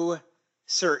throw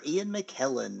Sir Ian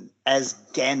McKellen as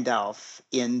Gandalf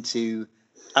into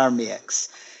our mix.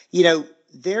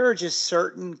 There are just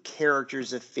certain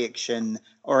characters of fiction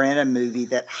or in a movie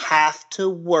that have to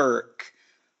work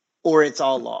or it's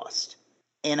all lost.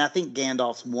 And I think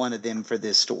Gandalf's one of them for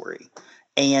this story.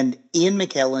 And Ian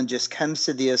McKellen just comes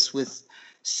to this with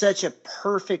such a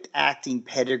perfect acting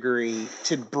pedigree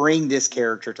to bring this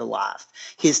character to life.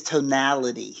 His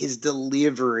tonality, his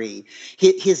delivery,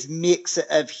 his mix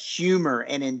of humor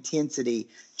and intensity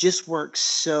just works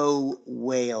so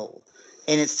well.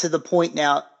 And it's to the point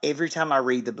now, every time I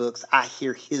read the books, I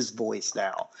hear his voice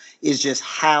now, is just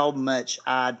how much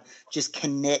I just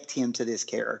connect him to this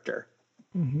character.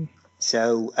 Mm-hmm.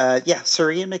 So,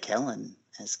 Sir Ian McKellen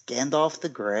as Gandalf the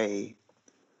Grey.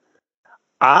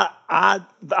 I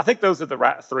think those are the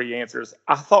right three answers.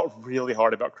 I thought really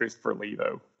hard about Christopher Lee,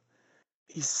 though.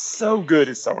 He's so good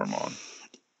as Saruman.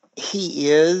 He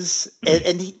is,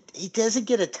 and he doesn't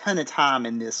get a ton of time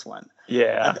in this one.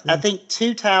 Yeah. I think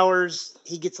Two Towers,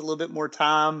 he gets a little bit more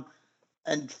time.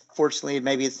 Unfortunately,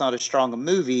 maybe it's not as strong a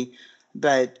movie,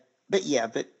 but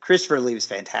Christopher Lee was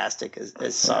fantastic as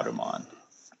Saruman.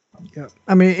 Yeah,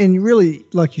 I mean, and really,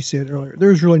 like you said earlier,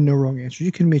 there's really no wrong answer.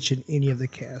 You can mention any of the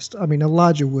cast. I mean,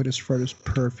 Elijah Wood as Frodo's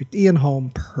perfect. Ian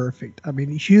Holm, perfect. I mean,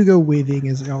 Hugo Weaving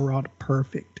as Elrond,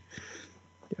 perfect.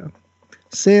 Yeah.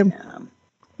 Sam,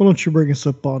 why don't you bring us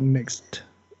up on next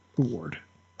award?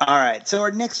 All right, so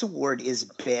our next award is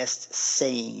Best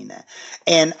Scene.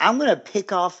 And I'm going to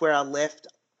pick off where I left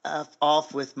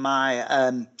off with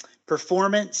my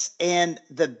performance. And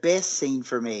the best scene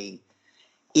for me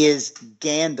is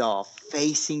Gandalf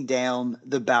facing down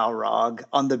the Balrog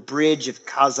on the bridge of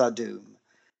Khazad-dûm.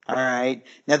 All right.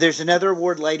 Now, there's another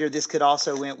award later this could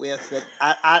also went with, but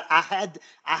I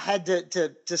had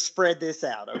to spread this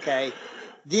out. Okay,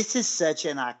 this is such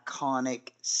an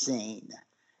iconic scene,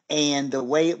 and the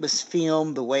way it was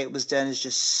filmed, the way it was done, is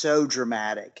just so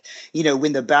dramatic.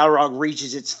 When the Balrog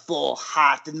reaches its full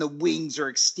height, and the wings are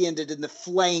extended, and the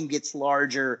flame gets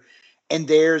larger. And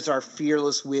there's our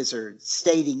fearless wizard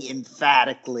stating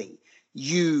emphatically,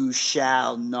 "You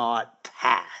shall not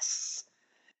pass."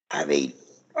 I mean,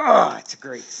 it's a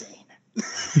great scene.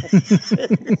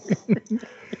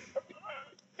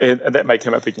 and that may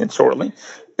come up again shortly.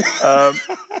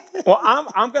 Well,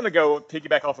 I'm going to go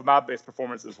piggyback off of my best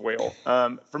performance as well.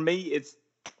 For me, it's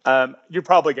you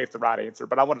probably gave the right answer,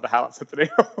 but I wanted to highlight something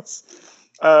else.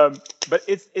 But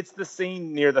it's the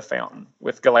scene near the fountain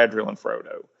with Galadriel and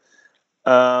Frodo.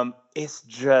 It's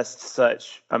just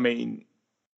such, I mean,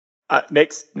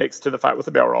 next to the fight with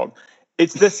the Balrog,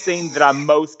 it's the scene that I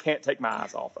most can't take my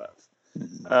eyes off of.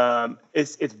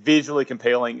 It's visually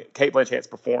compelling. Cate Blanchett's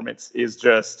performance is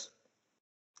just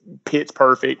pitch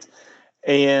perfect.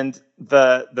 And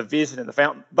the vision in the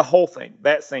fountain, the whole thing,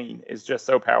 that scene is just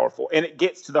so powerful. And it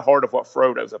gets to the heart of what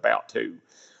Frodo's about too.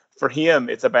 For him,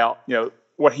 it's about,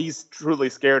 what he's truly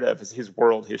scared of is his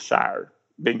world, his Shire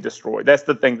being destroyed. That's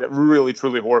the thing that really,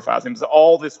 truly horrifies him, is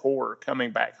all this horror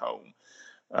coming back home.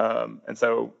 And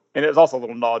it was also a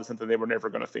little nod to something they were never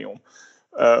going to film.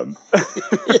 But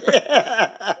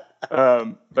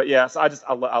yeah, so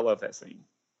I love that scene.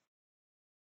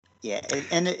 Yeah,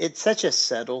 and it's such a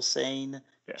subtle scene.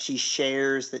 Yeah. She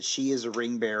shares that she is a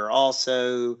ring bearer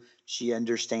also. She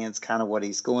understands kind of what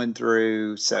he's going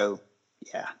through. So,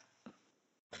 yeah.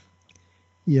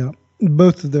 Yeah,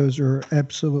 both of those are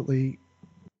absolutely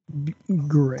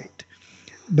great.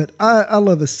 But I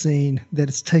love a scene that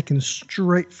is taken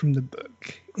straight from the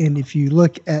book. And if you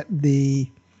look at the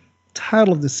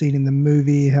title of the scene in the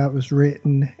movie, how it was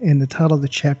written, and the title of the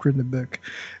chapter in the book,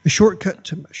 A Shortcut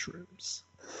to Mushrooms.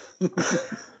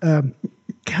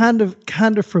 Kind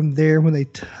of from there, when they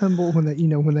tumble, when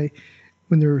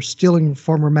they're stealing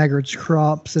Farmer Maggart's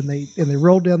crops, and they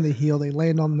roll down the hill, they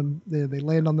land on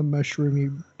the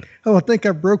mushroom. I think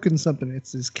I've broken something.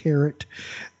 It's this carrot.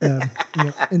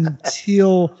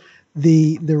 Until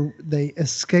they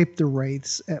escape the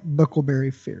wraiths at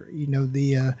Buckleberry Ferry.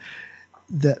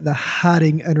 the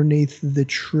hiding underneath the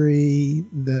tree,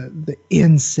 the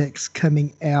insects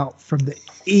coming out from the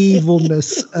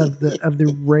evilness of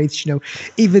the wraiths,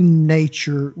 even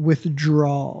nature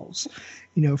withdraws,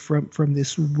 from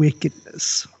this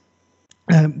wickedness.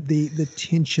 The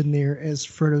tension there as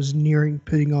Frodo's nearing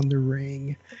putting on the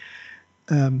ring,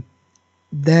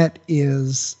 that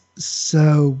is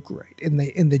so great. And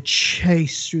the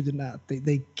chase through the night.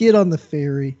 They get on the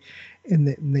ferry, and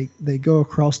they go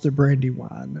across the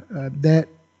Brandywine. That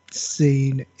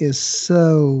scene is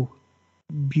so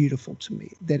beautiful to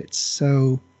me, that it's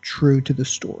so true to the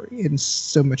story and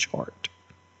so much art.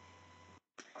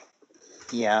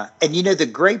 Yeah, and the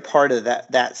great part of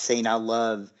that scene I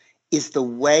love is the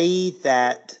way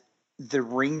that the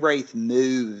Ringwraith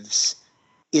moves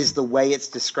is the way it's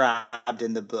described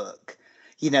in the book.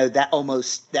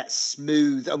 That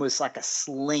smooth, almost like a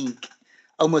slink,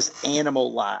 almost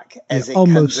animal-like as it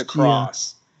comes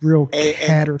across. Yeah. Real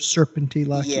cat or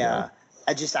serpentine-like. Yeah.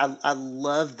 I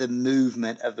love the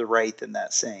movement of the Wraith in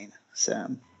that scene.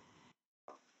 So,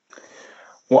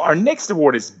 well, our next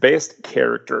award is Best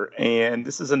Character, and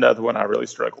this is another one I really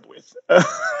struggled with.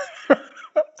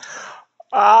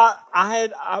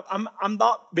 I'm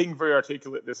not being very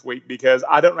articulate this week because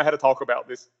I don't know how to talk about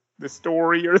this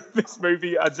story or this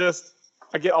movie. I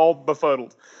get all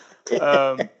befuddled.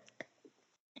 I'm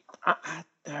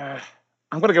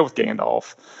going to go with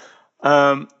Gandalf.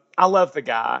 I love the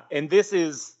guy, and this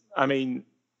is,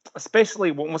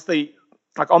 especially once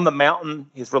on the mountain,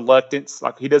 his reluctance,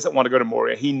 he doesn't want to go to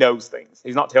Moria. He knows things.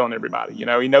 He's not telling everybody,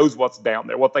 he knows what's down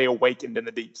there, what they awakened in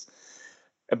the deeps.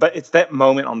 But it's that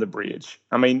moment on the bridge.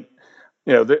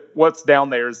 What's down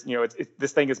there is,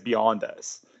 this thing is beyond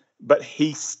us. But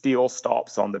he still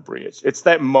stops on the bridge. It's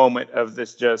that moment of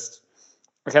this just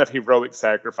kind of heroic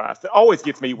sacrifice that always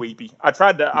gets me weepy.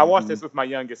 I watched this with my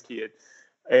youngest kid,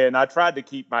 and I tried to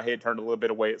keep my head turned a little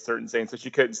bit away at certain scenes so she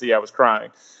couldn't see I was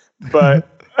crying. But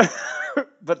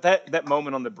but that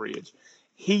moment on the bridge,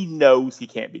 he knows he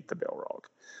can't beat the Balrog.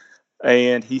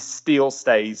 And he still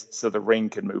stays so the ring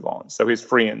can move on. So his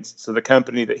friends, so the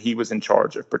company that he was in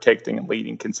charge of protecting and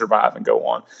leading can survive and go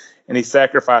on. And he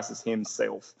sacrifices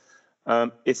himself.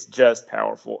 It's just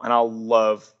powerful. And I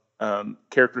love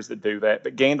characters that do that.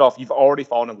 But Gandalf, you've already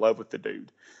fallen in love with the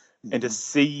dude. Mm-hmm. And to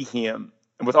see him,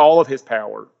 and with all of his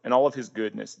power and all of his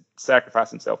goodness, sacrifice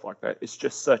himself like that, it's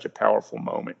just such a powerful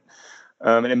moment.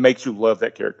 And it makes you love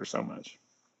that character so much.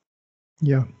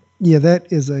 Yeah. Yeah,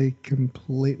 that is a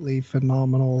completely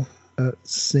phenomenal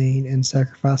scene and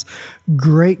sacrifice.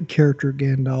 Great character,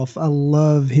 Gandalf. I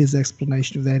love his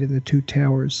explanation of that in The Two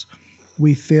Towers.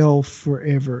 We fell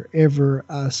forever. Ever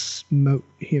I smote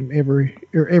him.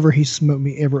 Ever he smote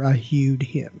me. Ever I hewed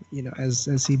him.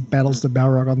 As he battles the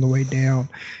Balrog on the way down.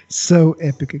 So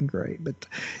epic and great. But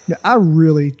I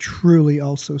really, truly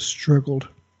also struggled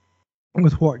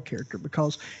with what character,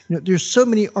 because there's so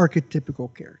many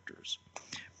archetypical characters.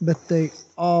 But they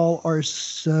all are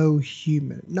so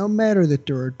human. No matter that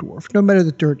they're a dwarf, no matter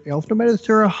that they're an elf, no matter that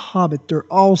they're a hobbit, they're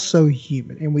all so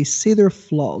human. And we see their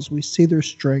flaws, we see their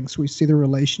strengths, we see their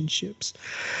relationships.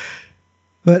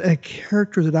 But a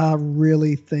character that I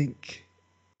really think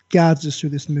guides us through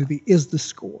this movie is the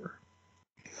score.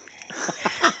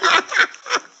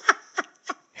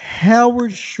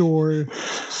 Howard Shore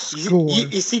score.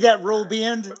 You see that roll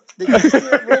bend? Did you see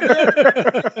that roll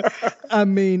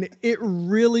bend? It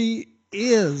really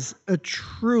is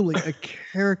truly a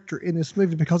character in this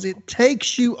movie, because it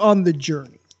takes you on the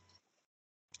journey.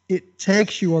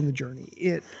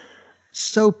 It's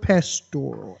so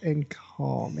pastoral and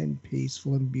calm and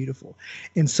peaceful and beautiful,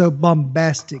 and so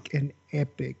bombastic and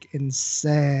epic and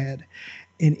sad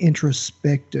and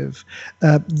introspective.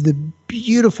 The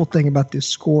beautiful thing about this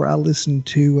score, I listened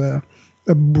to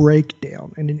a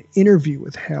breakdown and an interview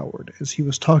with Howard as he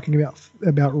was talking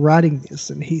about writing this,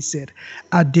 and he said,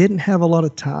 I didn't have a lot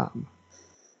of time.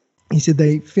 He said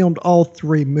they filmed all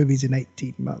 3 movies in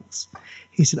 18 months.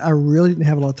 He said, I really didn't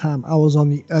have a lot of time. I was on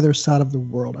the other side of the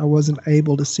world. I wasn't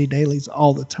able to see dailies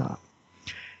all the time.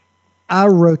 I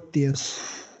wrote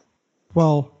this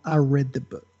while I read the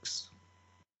books.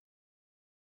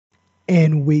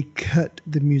 And we cut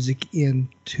the music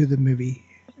into the movie,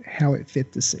 how it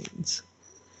fit the scenes.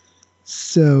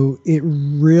 So it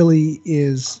really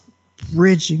is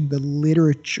bridging the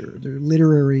literature, the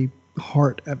literary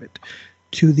heart of it,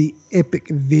 to the epic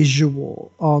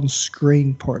visual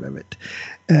on-screen part of it.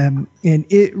 And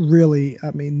it really,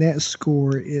 that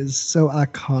score is so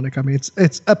iconic.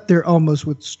 It's up there almost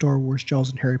with Star Wars,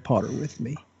 Jaws, and Harry Potter with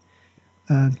me.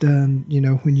 Dun,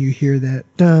 when you hear that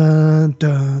dun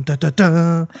dun dun dun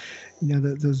dun,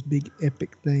 those big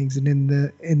epic things, and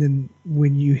then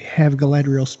when you have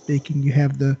Galadriel speaking, you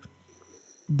have the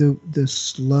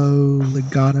slow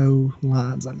legato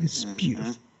lines. I mean, it's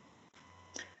beautiful.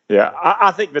 Yeah,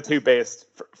 I think the two best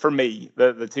for me,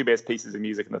 the two best pieces of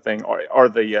music in the thing are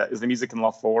is the music in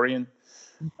Lothlorien,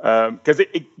 because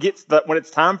it gets when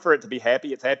it's time for it to be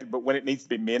happy, it's happy, but when it needs to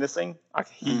be menacing, like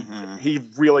he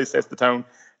really sets the tone.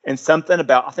 And something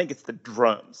about, I think it's the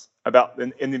drums about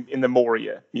in the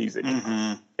Moria music.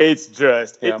 It's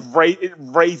just it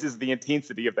raises the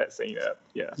intensity of that scene up.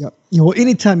 Yeah. Well,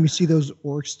 anytime you see those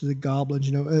orcs to the goblins,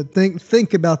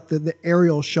 think about the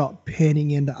aerial shot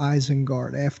panning into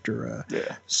Isengard after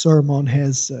Saruman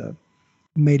has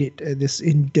made it this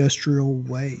industrial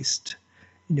waste.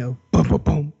 Boom, boom,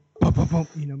 boom, boom, boom,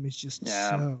 boom. It's just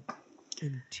so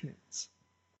intense.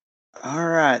 All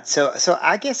right, so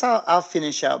I guess I'll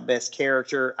finish out best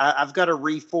character. I've got to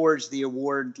reforge the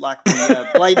award like the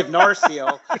Blade of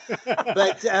Narsil,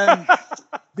 but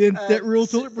then that rule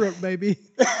till it broke, baby.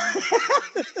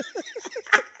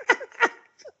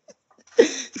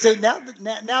 So now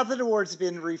that award's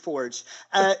been reforged,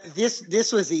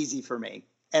 this was easy for me,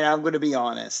 and I'm going to be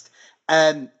honest.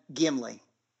 Gimli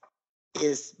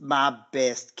is my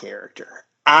best character.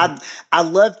 I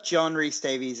love John Rhys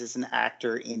Davies as an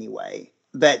actor anyway,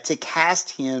 but to cast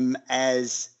him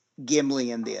as Gimli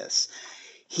in this,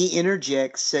 he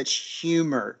interjects such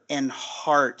humor and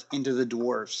heart into the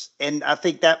dwarves. And I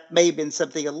think that may have been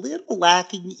something a little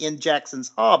lacking in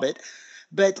Jackson's Hobbit,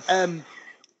 but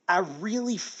I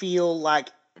really feel like,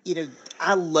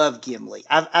 I love Gimli.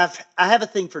 I have a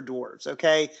thing for dwarves,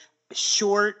 okay?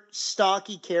 Short,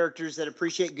 stocky characters that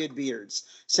appreciate good beards.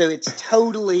 So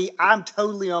I'm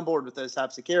totally on board with those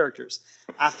types of characters.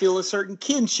 I feel a certain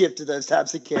kinship to those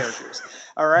types of characters.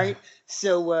 All right.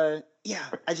 So,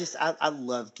 I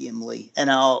love Gimli. And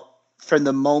from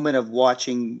the moment of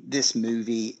watching this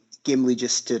movie, Gimli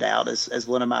just stood out as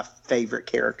one of my favorite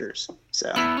characters.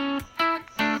 So.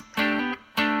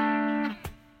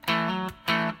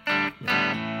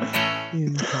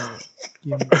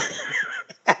 Gimli.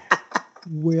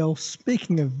 Well,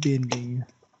 speaking of bending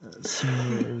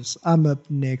scenarios, I'm up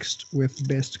next with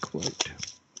best quote.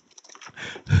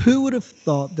 Who would have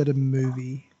thought that a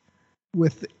movie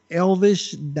with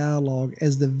Elvish dialogue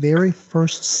as the very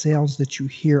first sounds that you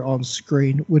hear on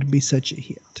screen would be such a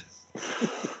hit?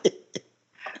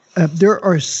 There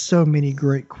are so many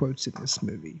great quotes in this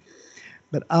movie,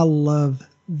 but I love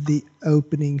the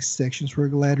opening sections where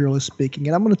Galadriel is speaking,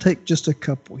 and I'm going to take just a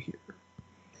couple here.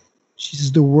 She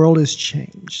says, "The world has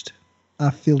changed.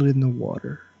 I feel it in the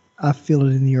water. I feel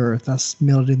it in the earth. I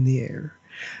smell it in the air."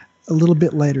 A little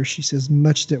bit later, she says,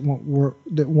 much that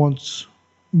once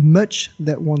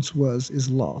was is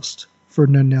lost, for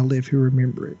none now live who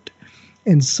remember it.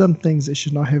 And some things that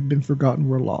should not have been forgotten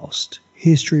were lost.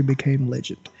 History became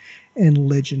legend, and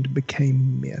legend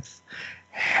became myth.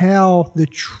 How the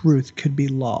truth could be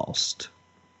lost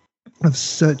of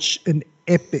such an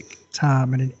epic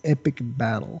time and an epic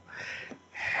battle.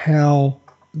 How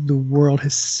the world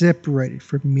has separated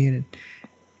from men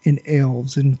and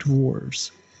elves and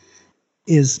dwarves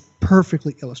is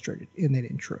perfectly illustrated in that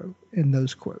intro and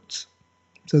those quotes.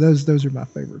 So those are my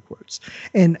favorite quotes.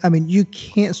 And I mean, you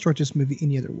can't start this movie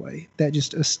any other way. That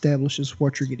just establishes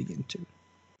what you're getting into.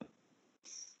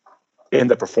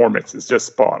 And the performance is just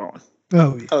spot on.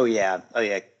 Oh yeah.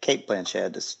 Cate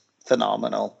Blanchett is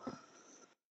phenomenal.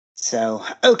 So,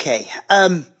 okay.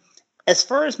 As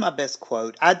far as my best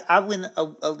quote, I went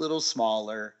a little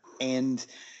smaller, and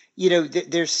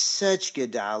there's such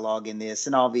good dialogue in this,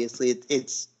 and obviously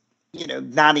it's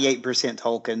 98%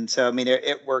 Tolkien, so I mean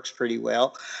it works pretty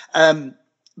well.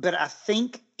 But I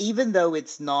think even though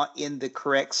it's not in the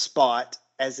correct spot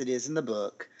as it is in the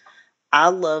book, I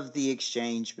love the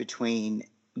exchange between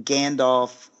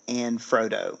Gandalf and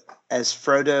Frodo, as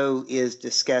Frodo is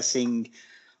discussing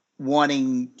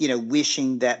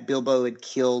wishing that Bilbo had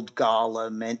killed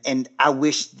Gollum, and I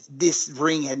wish this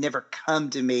ring had never come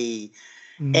to me.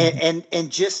 And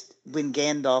just when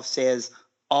Gandalf says,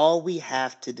 all we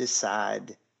have to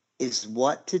decide is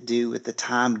what to do with the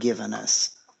time given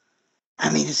us. I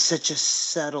mean, it's such a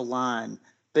subtle line,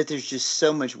 but there's just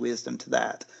so much wisdom to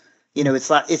that.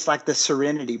 It's like the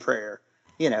Serenity Prayer.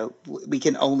 We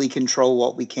can only control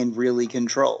what we can really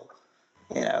control.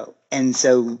 And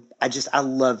so I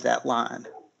love that line.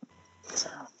 So.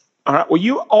 All right. Well,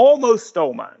 you almost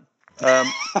stole mine.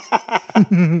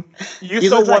 You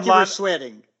look like you were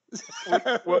sweating.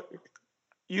 Well,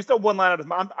 You stole one line out of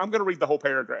mine. I'm going to read the whole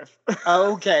paragraph.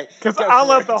 Okay. Because I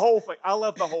love the whole thing. I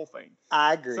love the whole thing.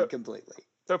 I agree completely.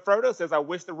 So Frodo says, I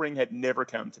wish the ring had never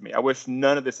come to me. I wish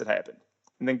none of this had happened.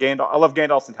 And then Gandalf, I love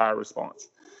Gandalf's entire response.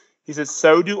 He says,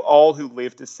 so do all who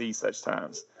live to see such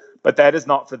times. But that is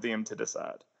not for them to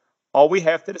decide. All we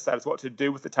have to decide is what to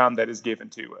do with the time that is given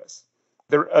to us.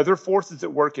 There are other forces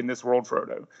at work in this world,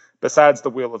 Frodo, besides the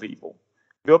will of evil.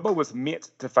 Bilbo was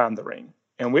meant to find the ring,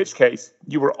 in which case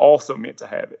you were also meant to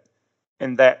have it.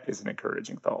 And that is an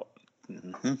encouraging thought.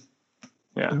 Mm-hmm.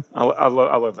 Yeah, I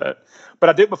love that. But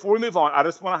I did, before we move on, I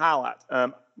just want to highlight,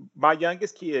 my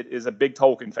youngest kid is a big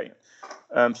Tolkien fan.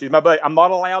 She's my buddy. I'm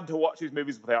not allowed to watch these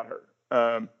movies without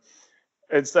her.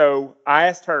 And so I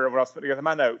asked her when I was putting together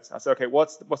my notes, I said, okay,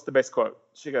 what's the best quote?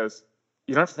 She goes,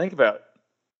 you don't have to think about it.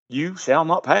 You shall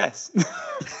not pass.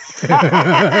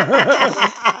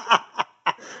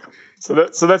 So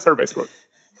that's her best quote.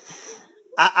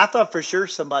 I thought for sure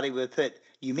somebody would put,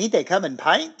 you mean they come in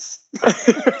pints?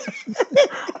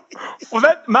 Well,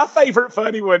 my favorite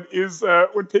funny one is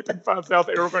when Pippin finds out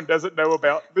that Aragorn doesn't know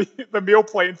about the meal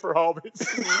plan for hobbits.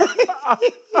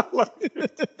 I love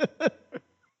it.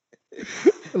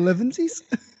 Elevensies?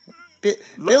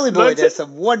 Billy Boy does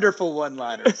some wonderful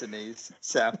one-liners in these.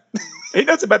 So he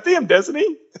knows about them, doesn't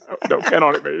he? Oh, don't count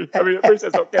on it, man. I mean, everybody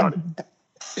says don't count on it.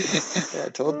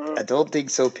 I don't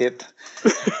think so, Pip.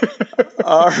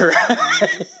 All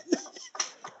right.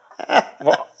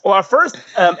 Well, our first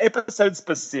episode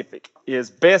specific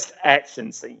is best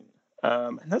action scene.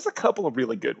 And there's a couple of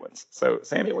really good ones. So,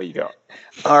 Sammy, what you got?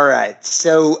 All right.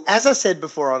 So, as I said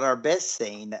before on our best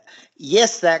scene,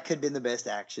 yes, that could have been the best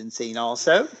action scene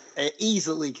also. It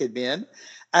easily could have been.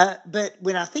 But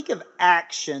when I think of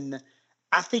action,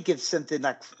 I think of something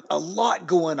like a lot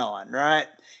going on, right?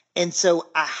 And so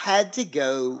I had to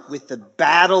go with the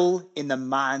battle in the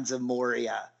mines of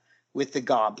Moria with the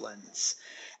goblins.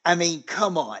 I mean,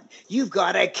 come on. You've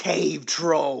got a cave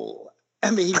troll. I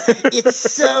mean, it's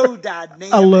so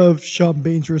dynamic. I love Sean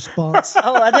Bean's response.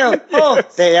 Oh, I know. Oh,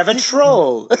 they have a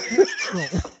troll.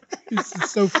 Troll. He's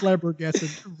so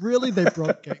flabbergasted. Really, they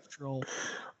brought cave troll.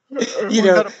 You What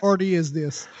know, kind of party is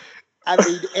this? I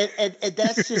mean, and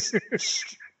that's just,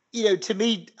 you know, to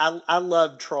me, I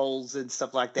love trolls and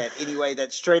stuff like that. Anyway,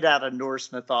 that's straight out of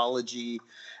Norse mythology.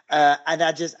 And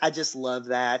I just love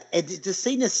that. And the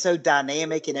scene is so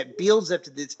dynamic, and it builds up to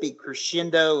this big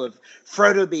crescendo of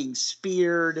Frodo being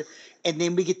speared, and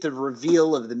then we get the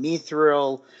reveal of the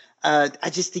Mithril. I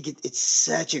just think it's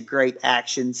such a great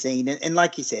action scene. And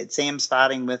like you said, Sam's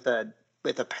fighting with a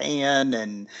pan,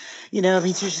 and you know, I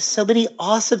mean, there's just so many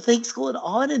awesome things going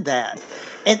on in that.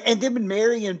 And then when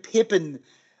Merry and Pippin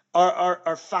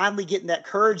are finally getting that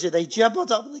courage, and they jump on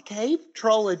top of the cave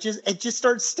troll and just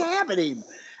start stabbing him.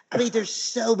 I mean, there's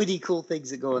so many cool things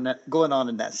that going on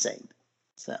in that scene.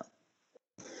 So,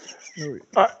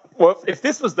 well, if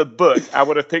this was the book, I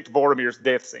would have picked Boromir's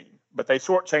death scene, but they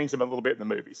shortchanged him a little bit in the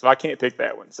movie, so I can't pick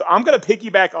that one. So I'm going to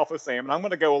piggyback off of Sam, and I'm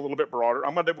going to go a little bit broader.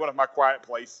 I'm going to do one of my Quiet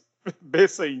Place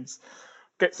best scenes.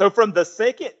 Okay, so from the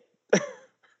second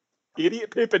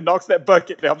idiot Pippin knocks that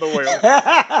bucket down the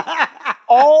well,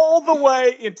 all the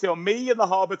way until me and the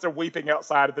hobbits are weeping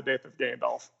outside of the death of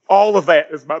Gandalf. All of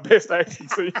that is my best action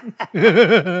scene.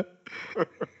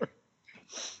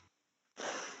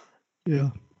 Yeah.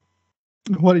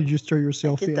 Why did you just throw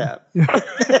yourself in? that.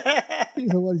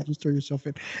 Why did you just throw yourself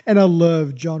in? And I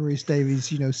love John Rhys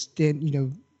Davies,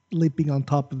 leaping on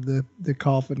top of the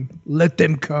coffin. Let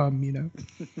them come,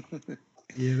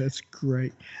 Yeah, that's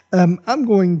great. I'm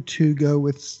going to go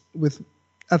with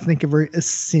I think a very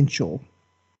essential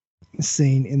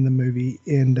scene in the movie,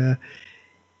 and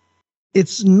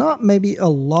it's not maybe a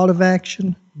lot of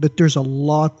action, but there's a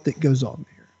lot that goes on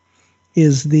there.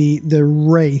 Is the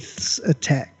Wraith's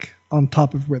attack on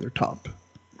top of Weathertop.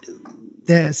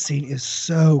 That scene is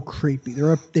so creepy.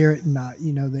 They're up there at night,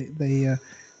 they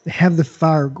have the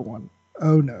fire going.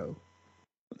 Oh no,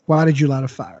 why did you light a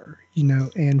fire?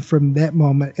 And from that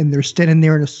moment, and they're standing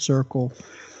there in a circle,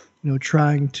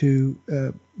 trying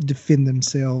to defend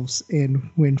themselves. And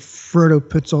when Frodo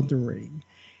puts on the ring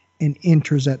and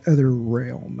enters that other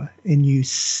realm, and you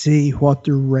see what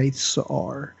the wraiths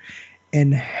are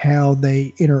and how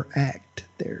they interact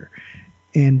there,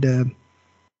 and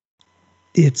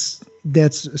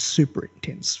that's super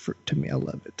intense to me. I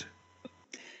love it.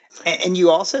 And you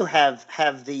also have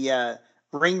the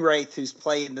ring wraith who's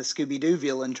playing the Scooby-Doo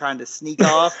villain trying to sneak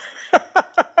off.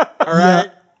 All right.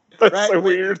 Yeah. That's so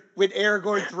weird. When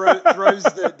Aragorn throws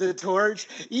the torch,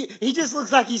 he just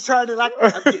looks like he's trying to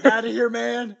I'm getting out of here,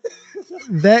 man.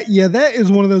 That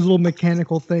is one of those little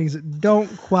mechanical things that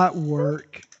don't quite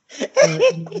work.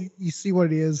 You see what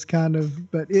it is, kind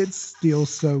of, but it's still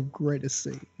so great to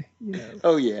see.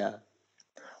 Oh yeah.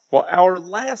 Well, our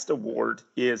last award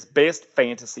is Best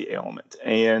Fantasy Element,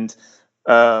 and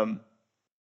um,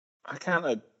 I kind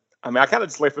of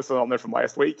just left this one on there from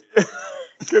last week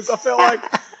because I felt like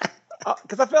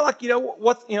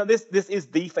this is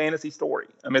the fantasy story.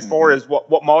 As far as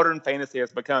what modern fantasy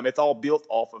has become, it's all built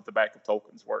off of the back of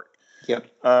Tolkien's work. Yep.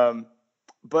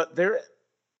 But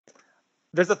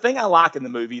there's a thing I like in the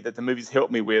movie that the movies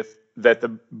helped me with that the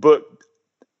book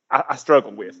I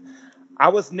struggled with. I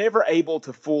was never able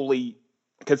to fully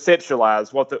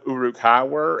conceptualize what the Uruk-hai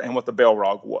were and what the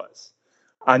Balrog was.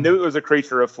 I knew it was a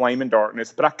creature of flame and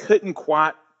darkness, but I couldn't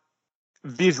quite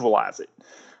visualize it.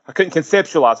 I couldn't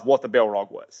conceptualize what the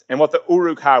Balrog was and what the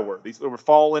Uruk-hai were. These were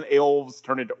fallen elves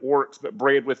turned into orcs, but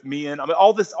bred with men.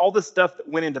 All this stuff that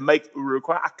went into make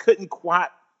Uruk-hai. I couldn't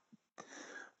quite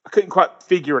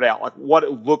figure it out, like what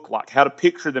it looked like, how to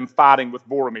picture them fighting with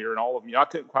Boromir and all of them. I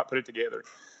couldn't quite put it together.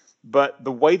 But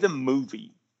the way the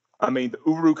movie, the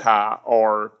Uruk-hai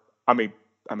are,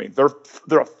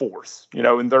 they're a force,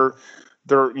 and they're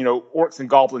orcs and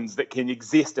goblins that can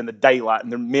exist in the daylight,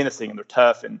 and they're menacing and they're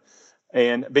tough,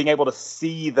 and being able to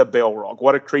see the Balrog,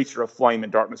 what a creature of flame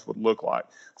and darkness would look like.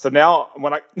 So now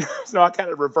I kind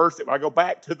of reverse it when I go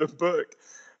back to the book,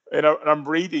 and I'm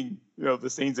reading, the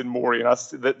scenes in Moria, and I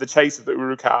see the chase of the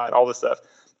Uruk-hai and all this stuff.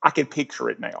 I can picture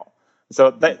it now. So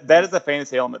that is a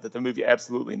fantasy element that the movie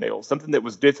absolutely nails. Something that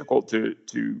was difficult to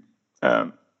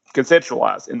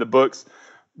conceptualize in the books,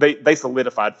 they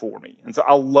solidified for me. And so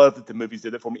I love that the movies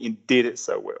did it for me and did it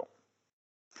so well.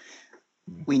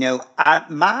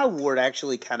 My award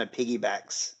actually kind of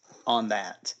piggybacks on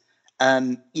that.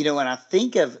 When I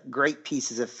think of great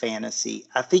pieces of fantasy,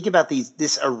 I think about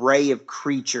this array of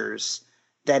creatures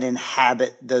that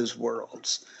inhabit those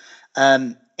worlds.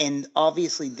 And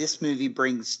obviously, this movie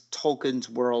brings Tolkien's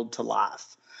world to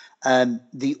life.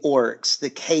 The orcs, the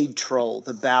cave troll,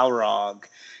 the Balrog,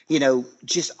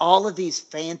 just all of these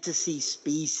fantasy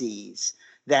species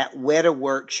that Weta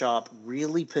Workshop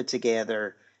really put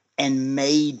together and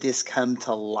made this come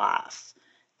to life.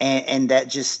 And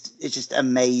that it just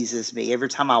amazes me every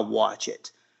time I watch it.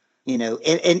 And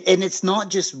it's not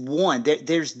just one.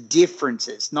 There's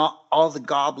differences. Not all the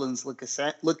goblins look the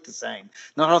same.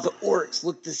 Not all the orcs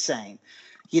look the same.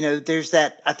 There's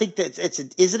that. I think that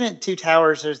isn't it Two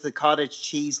Towers? There's the cottage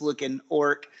cheese looking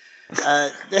orc.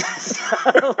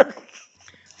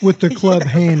 With the club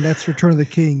hand, that's Return of the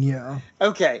King. Yeah.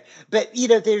 Okay, but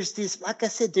there's this. Like I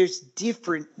said, there's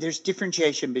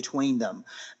differentiation between them,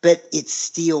 but it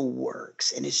still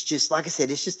works, and it's just like I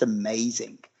said, it's just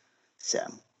amazing. So.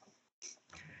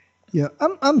 Yeah,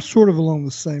 I'm sort of along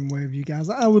the same way of you guys.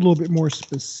 I would a little bit more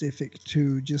specific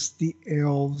to just the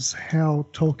elves, how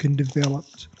Tolkien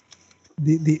developed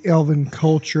the elven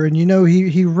culture. And,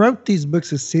 he wrote these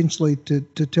books essentially to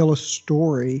tell a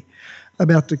story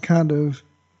about the kind of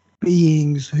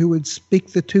beings who would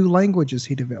speak the two languages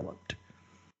he developed,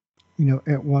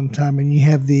 at one time. And you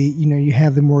have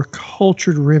the more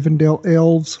cultured Rivendell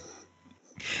elves.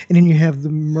 And then you have the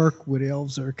Mirkwood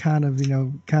elves that are kind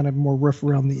of more rough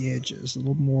around the edges, a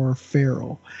little more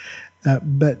feral.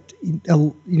 But a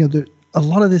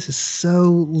lot of this is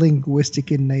so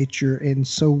linguistic in nature and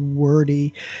so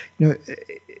wordy.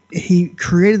 He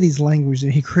created these languages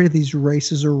and he created these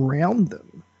races around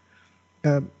them.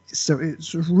 So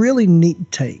it's a really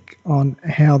neat take on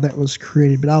how that was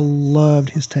created. But I loved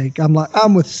his take. I'm with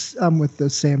the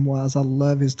Samwise. I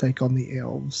love his take on the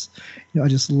elves. I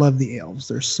just love the elves.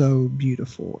 They're so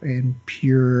beautiful and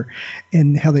pure,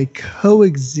 and how they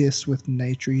coexist with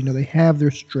nature. They have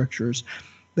their structures,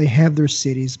 they have their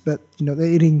cities, but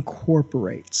it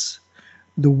incorporates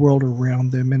the world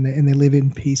around them, and they live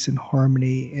in peace and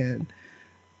harmony, and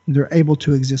they're able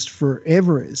to exist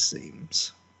forever, it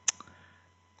seems.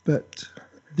 But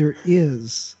there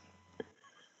is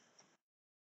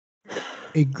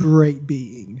a great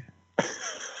being.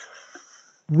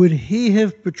 Would he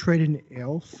have portrayed an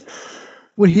elf?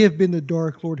 Would he have been the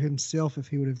Dark Lord himself if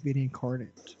he would have been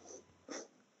incarnate?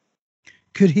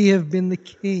 Could he have been the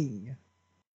king?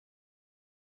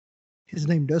 His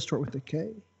name does start with a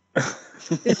K.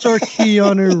 It's our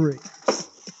Keanu Reeves.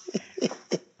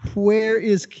 Where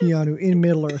is Keanu in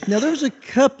Middle-earth? Now, there's a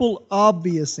couple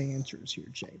obvious answers here,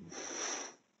 Jamie.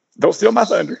 Don't steal my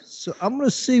thunder. So I'm going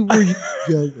to see where you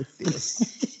go with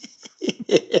this.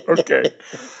 Okay.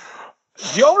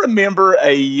 Do y'all remember about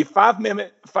a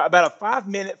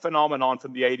 5-minute phenomenon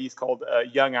from the 80s called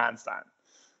Young Einstein?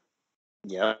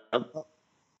 Yeah.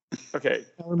 Okay.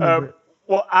 I remember it.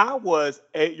 Well, I was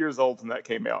 8 years old when that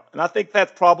came out, and I think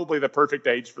that's probably the perfect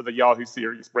age for the Yahoo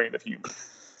Serious brand of humor.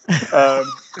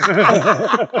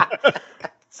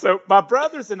 So my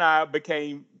brothers and I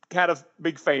became kind of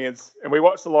big fans, and we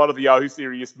watched a lot of the Yahoo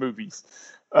Serious movies.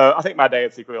 I think my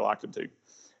dad secretly liked them too.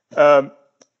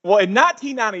 Well, in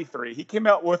 1993, he came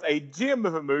out with a gem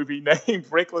of a movie named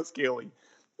Reckless Kelly.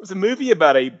 It was a movie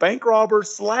about a bank robber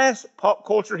 / pop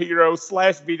culture hero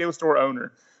 / video store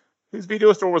owner whose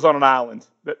video store was on an island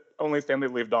that only his family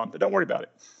lived on. But don't worry about it.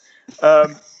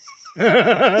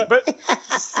 But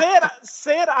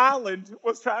said island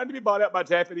was trying to be bought out by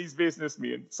Japanese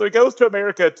businessmen. So he goes to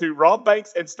America to rob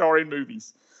banks and star in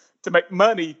movies to make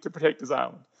money to protect his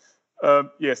island.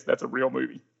 Yes, that's a real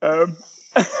movie.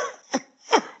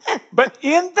 But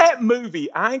in that movie,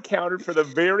 I encountered for the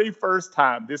very first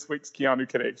time this week's Keanu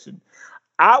connection.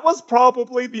 I was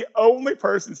probably the only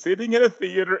person sitting in a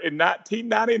theater in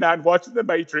 1999 watching The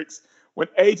Matrix when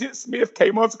Agent Smith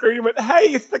came on screen and went,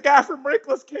 "Hey, it's the guy from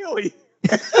Reckless Kelly."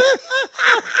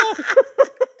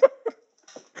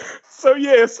 So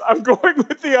yes, I'm going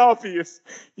with the obvious.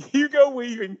 Hugo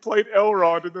Weaving played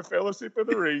Elrond in The Fellowship of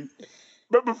the Ring.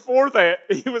 But before that,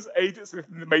 he was Agent Smith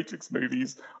in the Matrix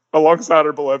movies alongside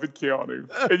our beloved Keanu.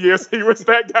 And yes, he was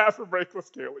that guy from Reckless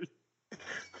Kelly.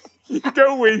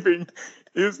 Hugo Weaving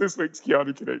is this week's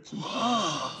Keanu connection.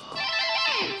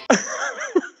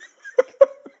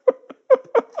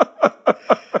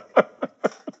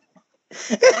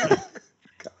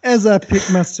 As I pick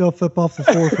myself up off the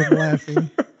floor from laughing,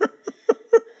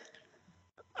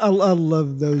 I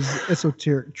love those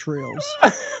esoteric trails.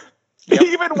 He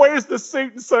even wears the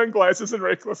suit and sunglasses in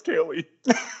Reckless Kelly.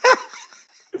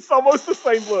 It's almost the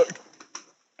same look.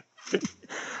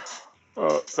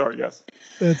 Sorry, guys.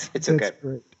 It's okay.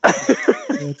 Great.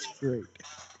 That's great.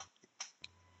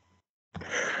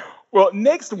 Well,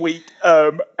 next week,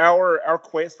 our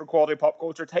quest for quality pop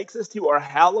culture takes us to our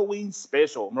Halloween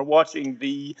special. We're watching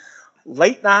the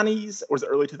late 90s, or was it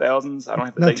early 2000s? I don't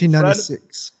have the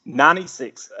 1996.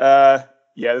 96.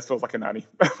 Yeah, this feels like a 90.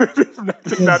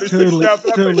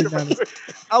 Totally 90.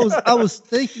 I was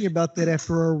thinking about that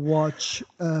after our watch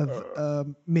of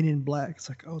Men in Black. It's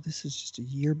like, oh, this is just a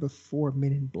year before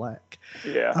Men in Black.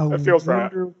 Yeah, that feels right. I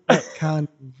wonder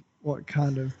what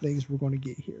kind of things we're going to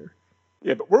get here.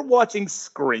 Yeah, but we're watching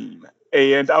Scream,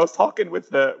 and I was talking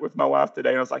with my wife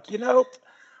today, and I was like,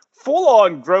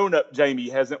 full-on grown-up Jamie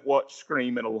hasn't watched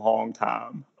Scream in a long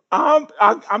time.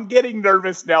 I'm getting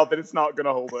nervous now that it's not going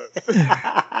to hold up.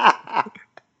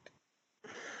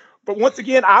 But once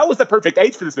again, I was the perfect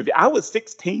age for this movie. I was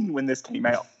 16 when this came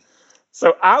out,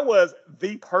 so I was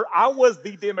the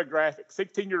demographic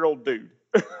 16-year-old dude.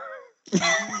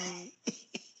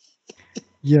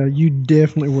 Yeah, you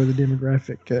definitely were the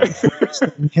demographic.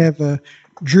 You have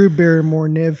Drew Barrymore,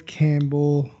 Neve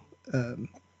Campbell,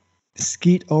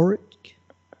 Skeet Ulrich,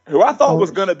 who I thought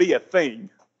was going to be a thing.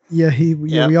 Yeah,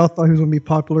 we all thought he was going to be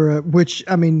popular. Which,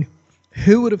 I mean,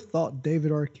 who would have thought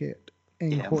David Arquette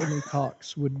and Courtney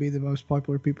Cox would be the most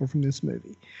popular people from this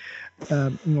movie?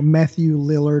 Matthew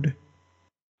Lillard,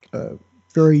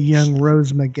 very young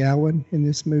Rose McGowan in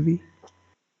this movie.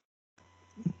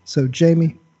 So,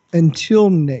 Jamie, until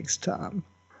next time,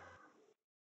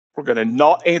 we're going to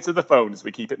not answer the phone as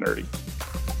we keep it nerdy.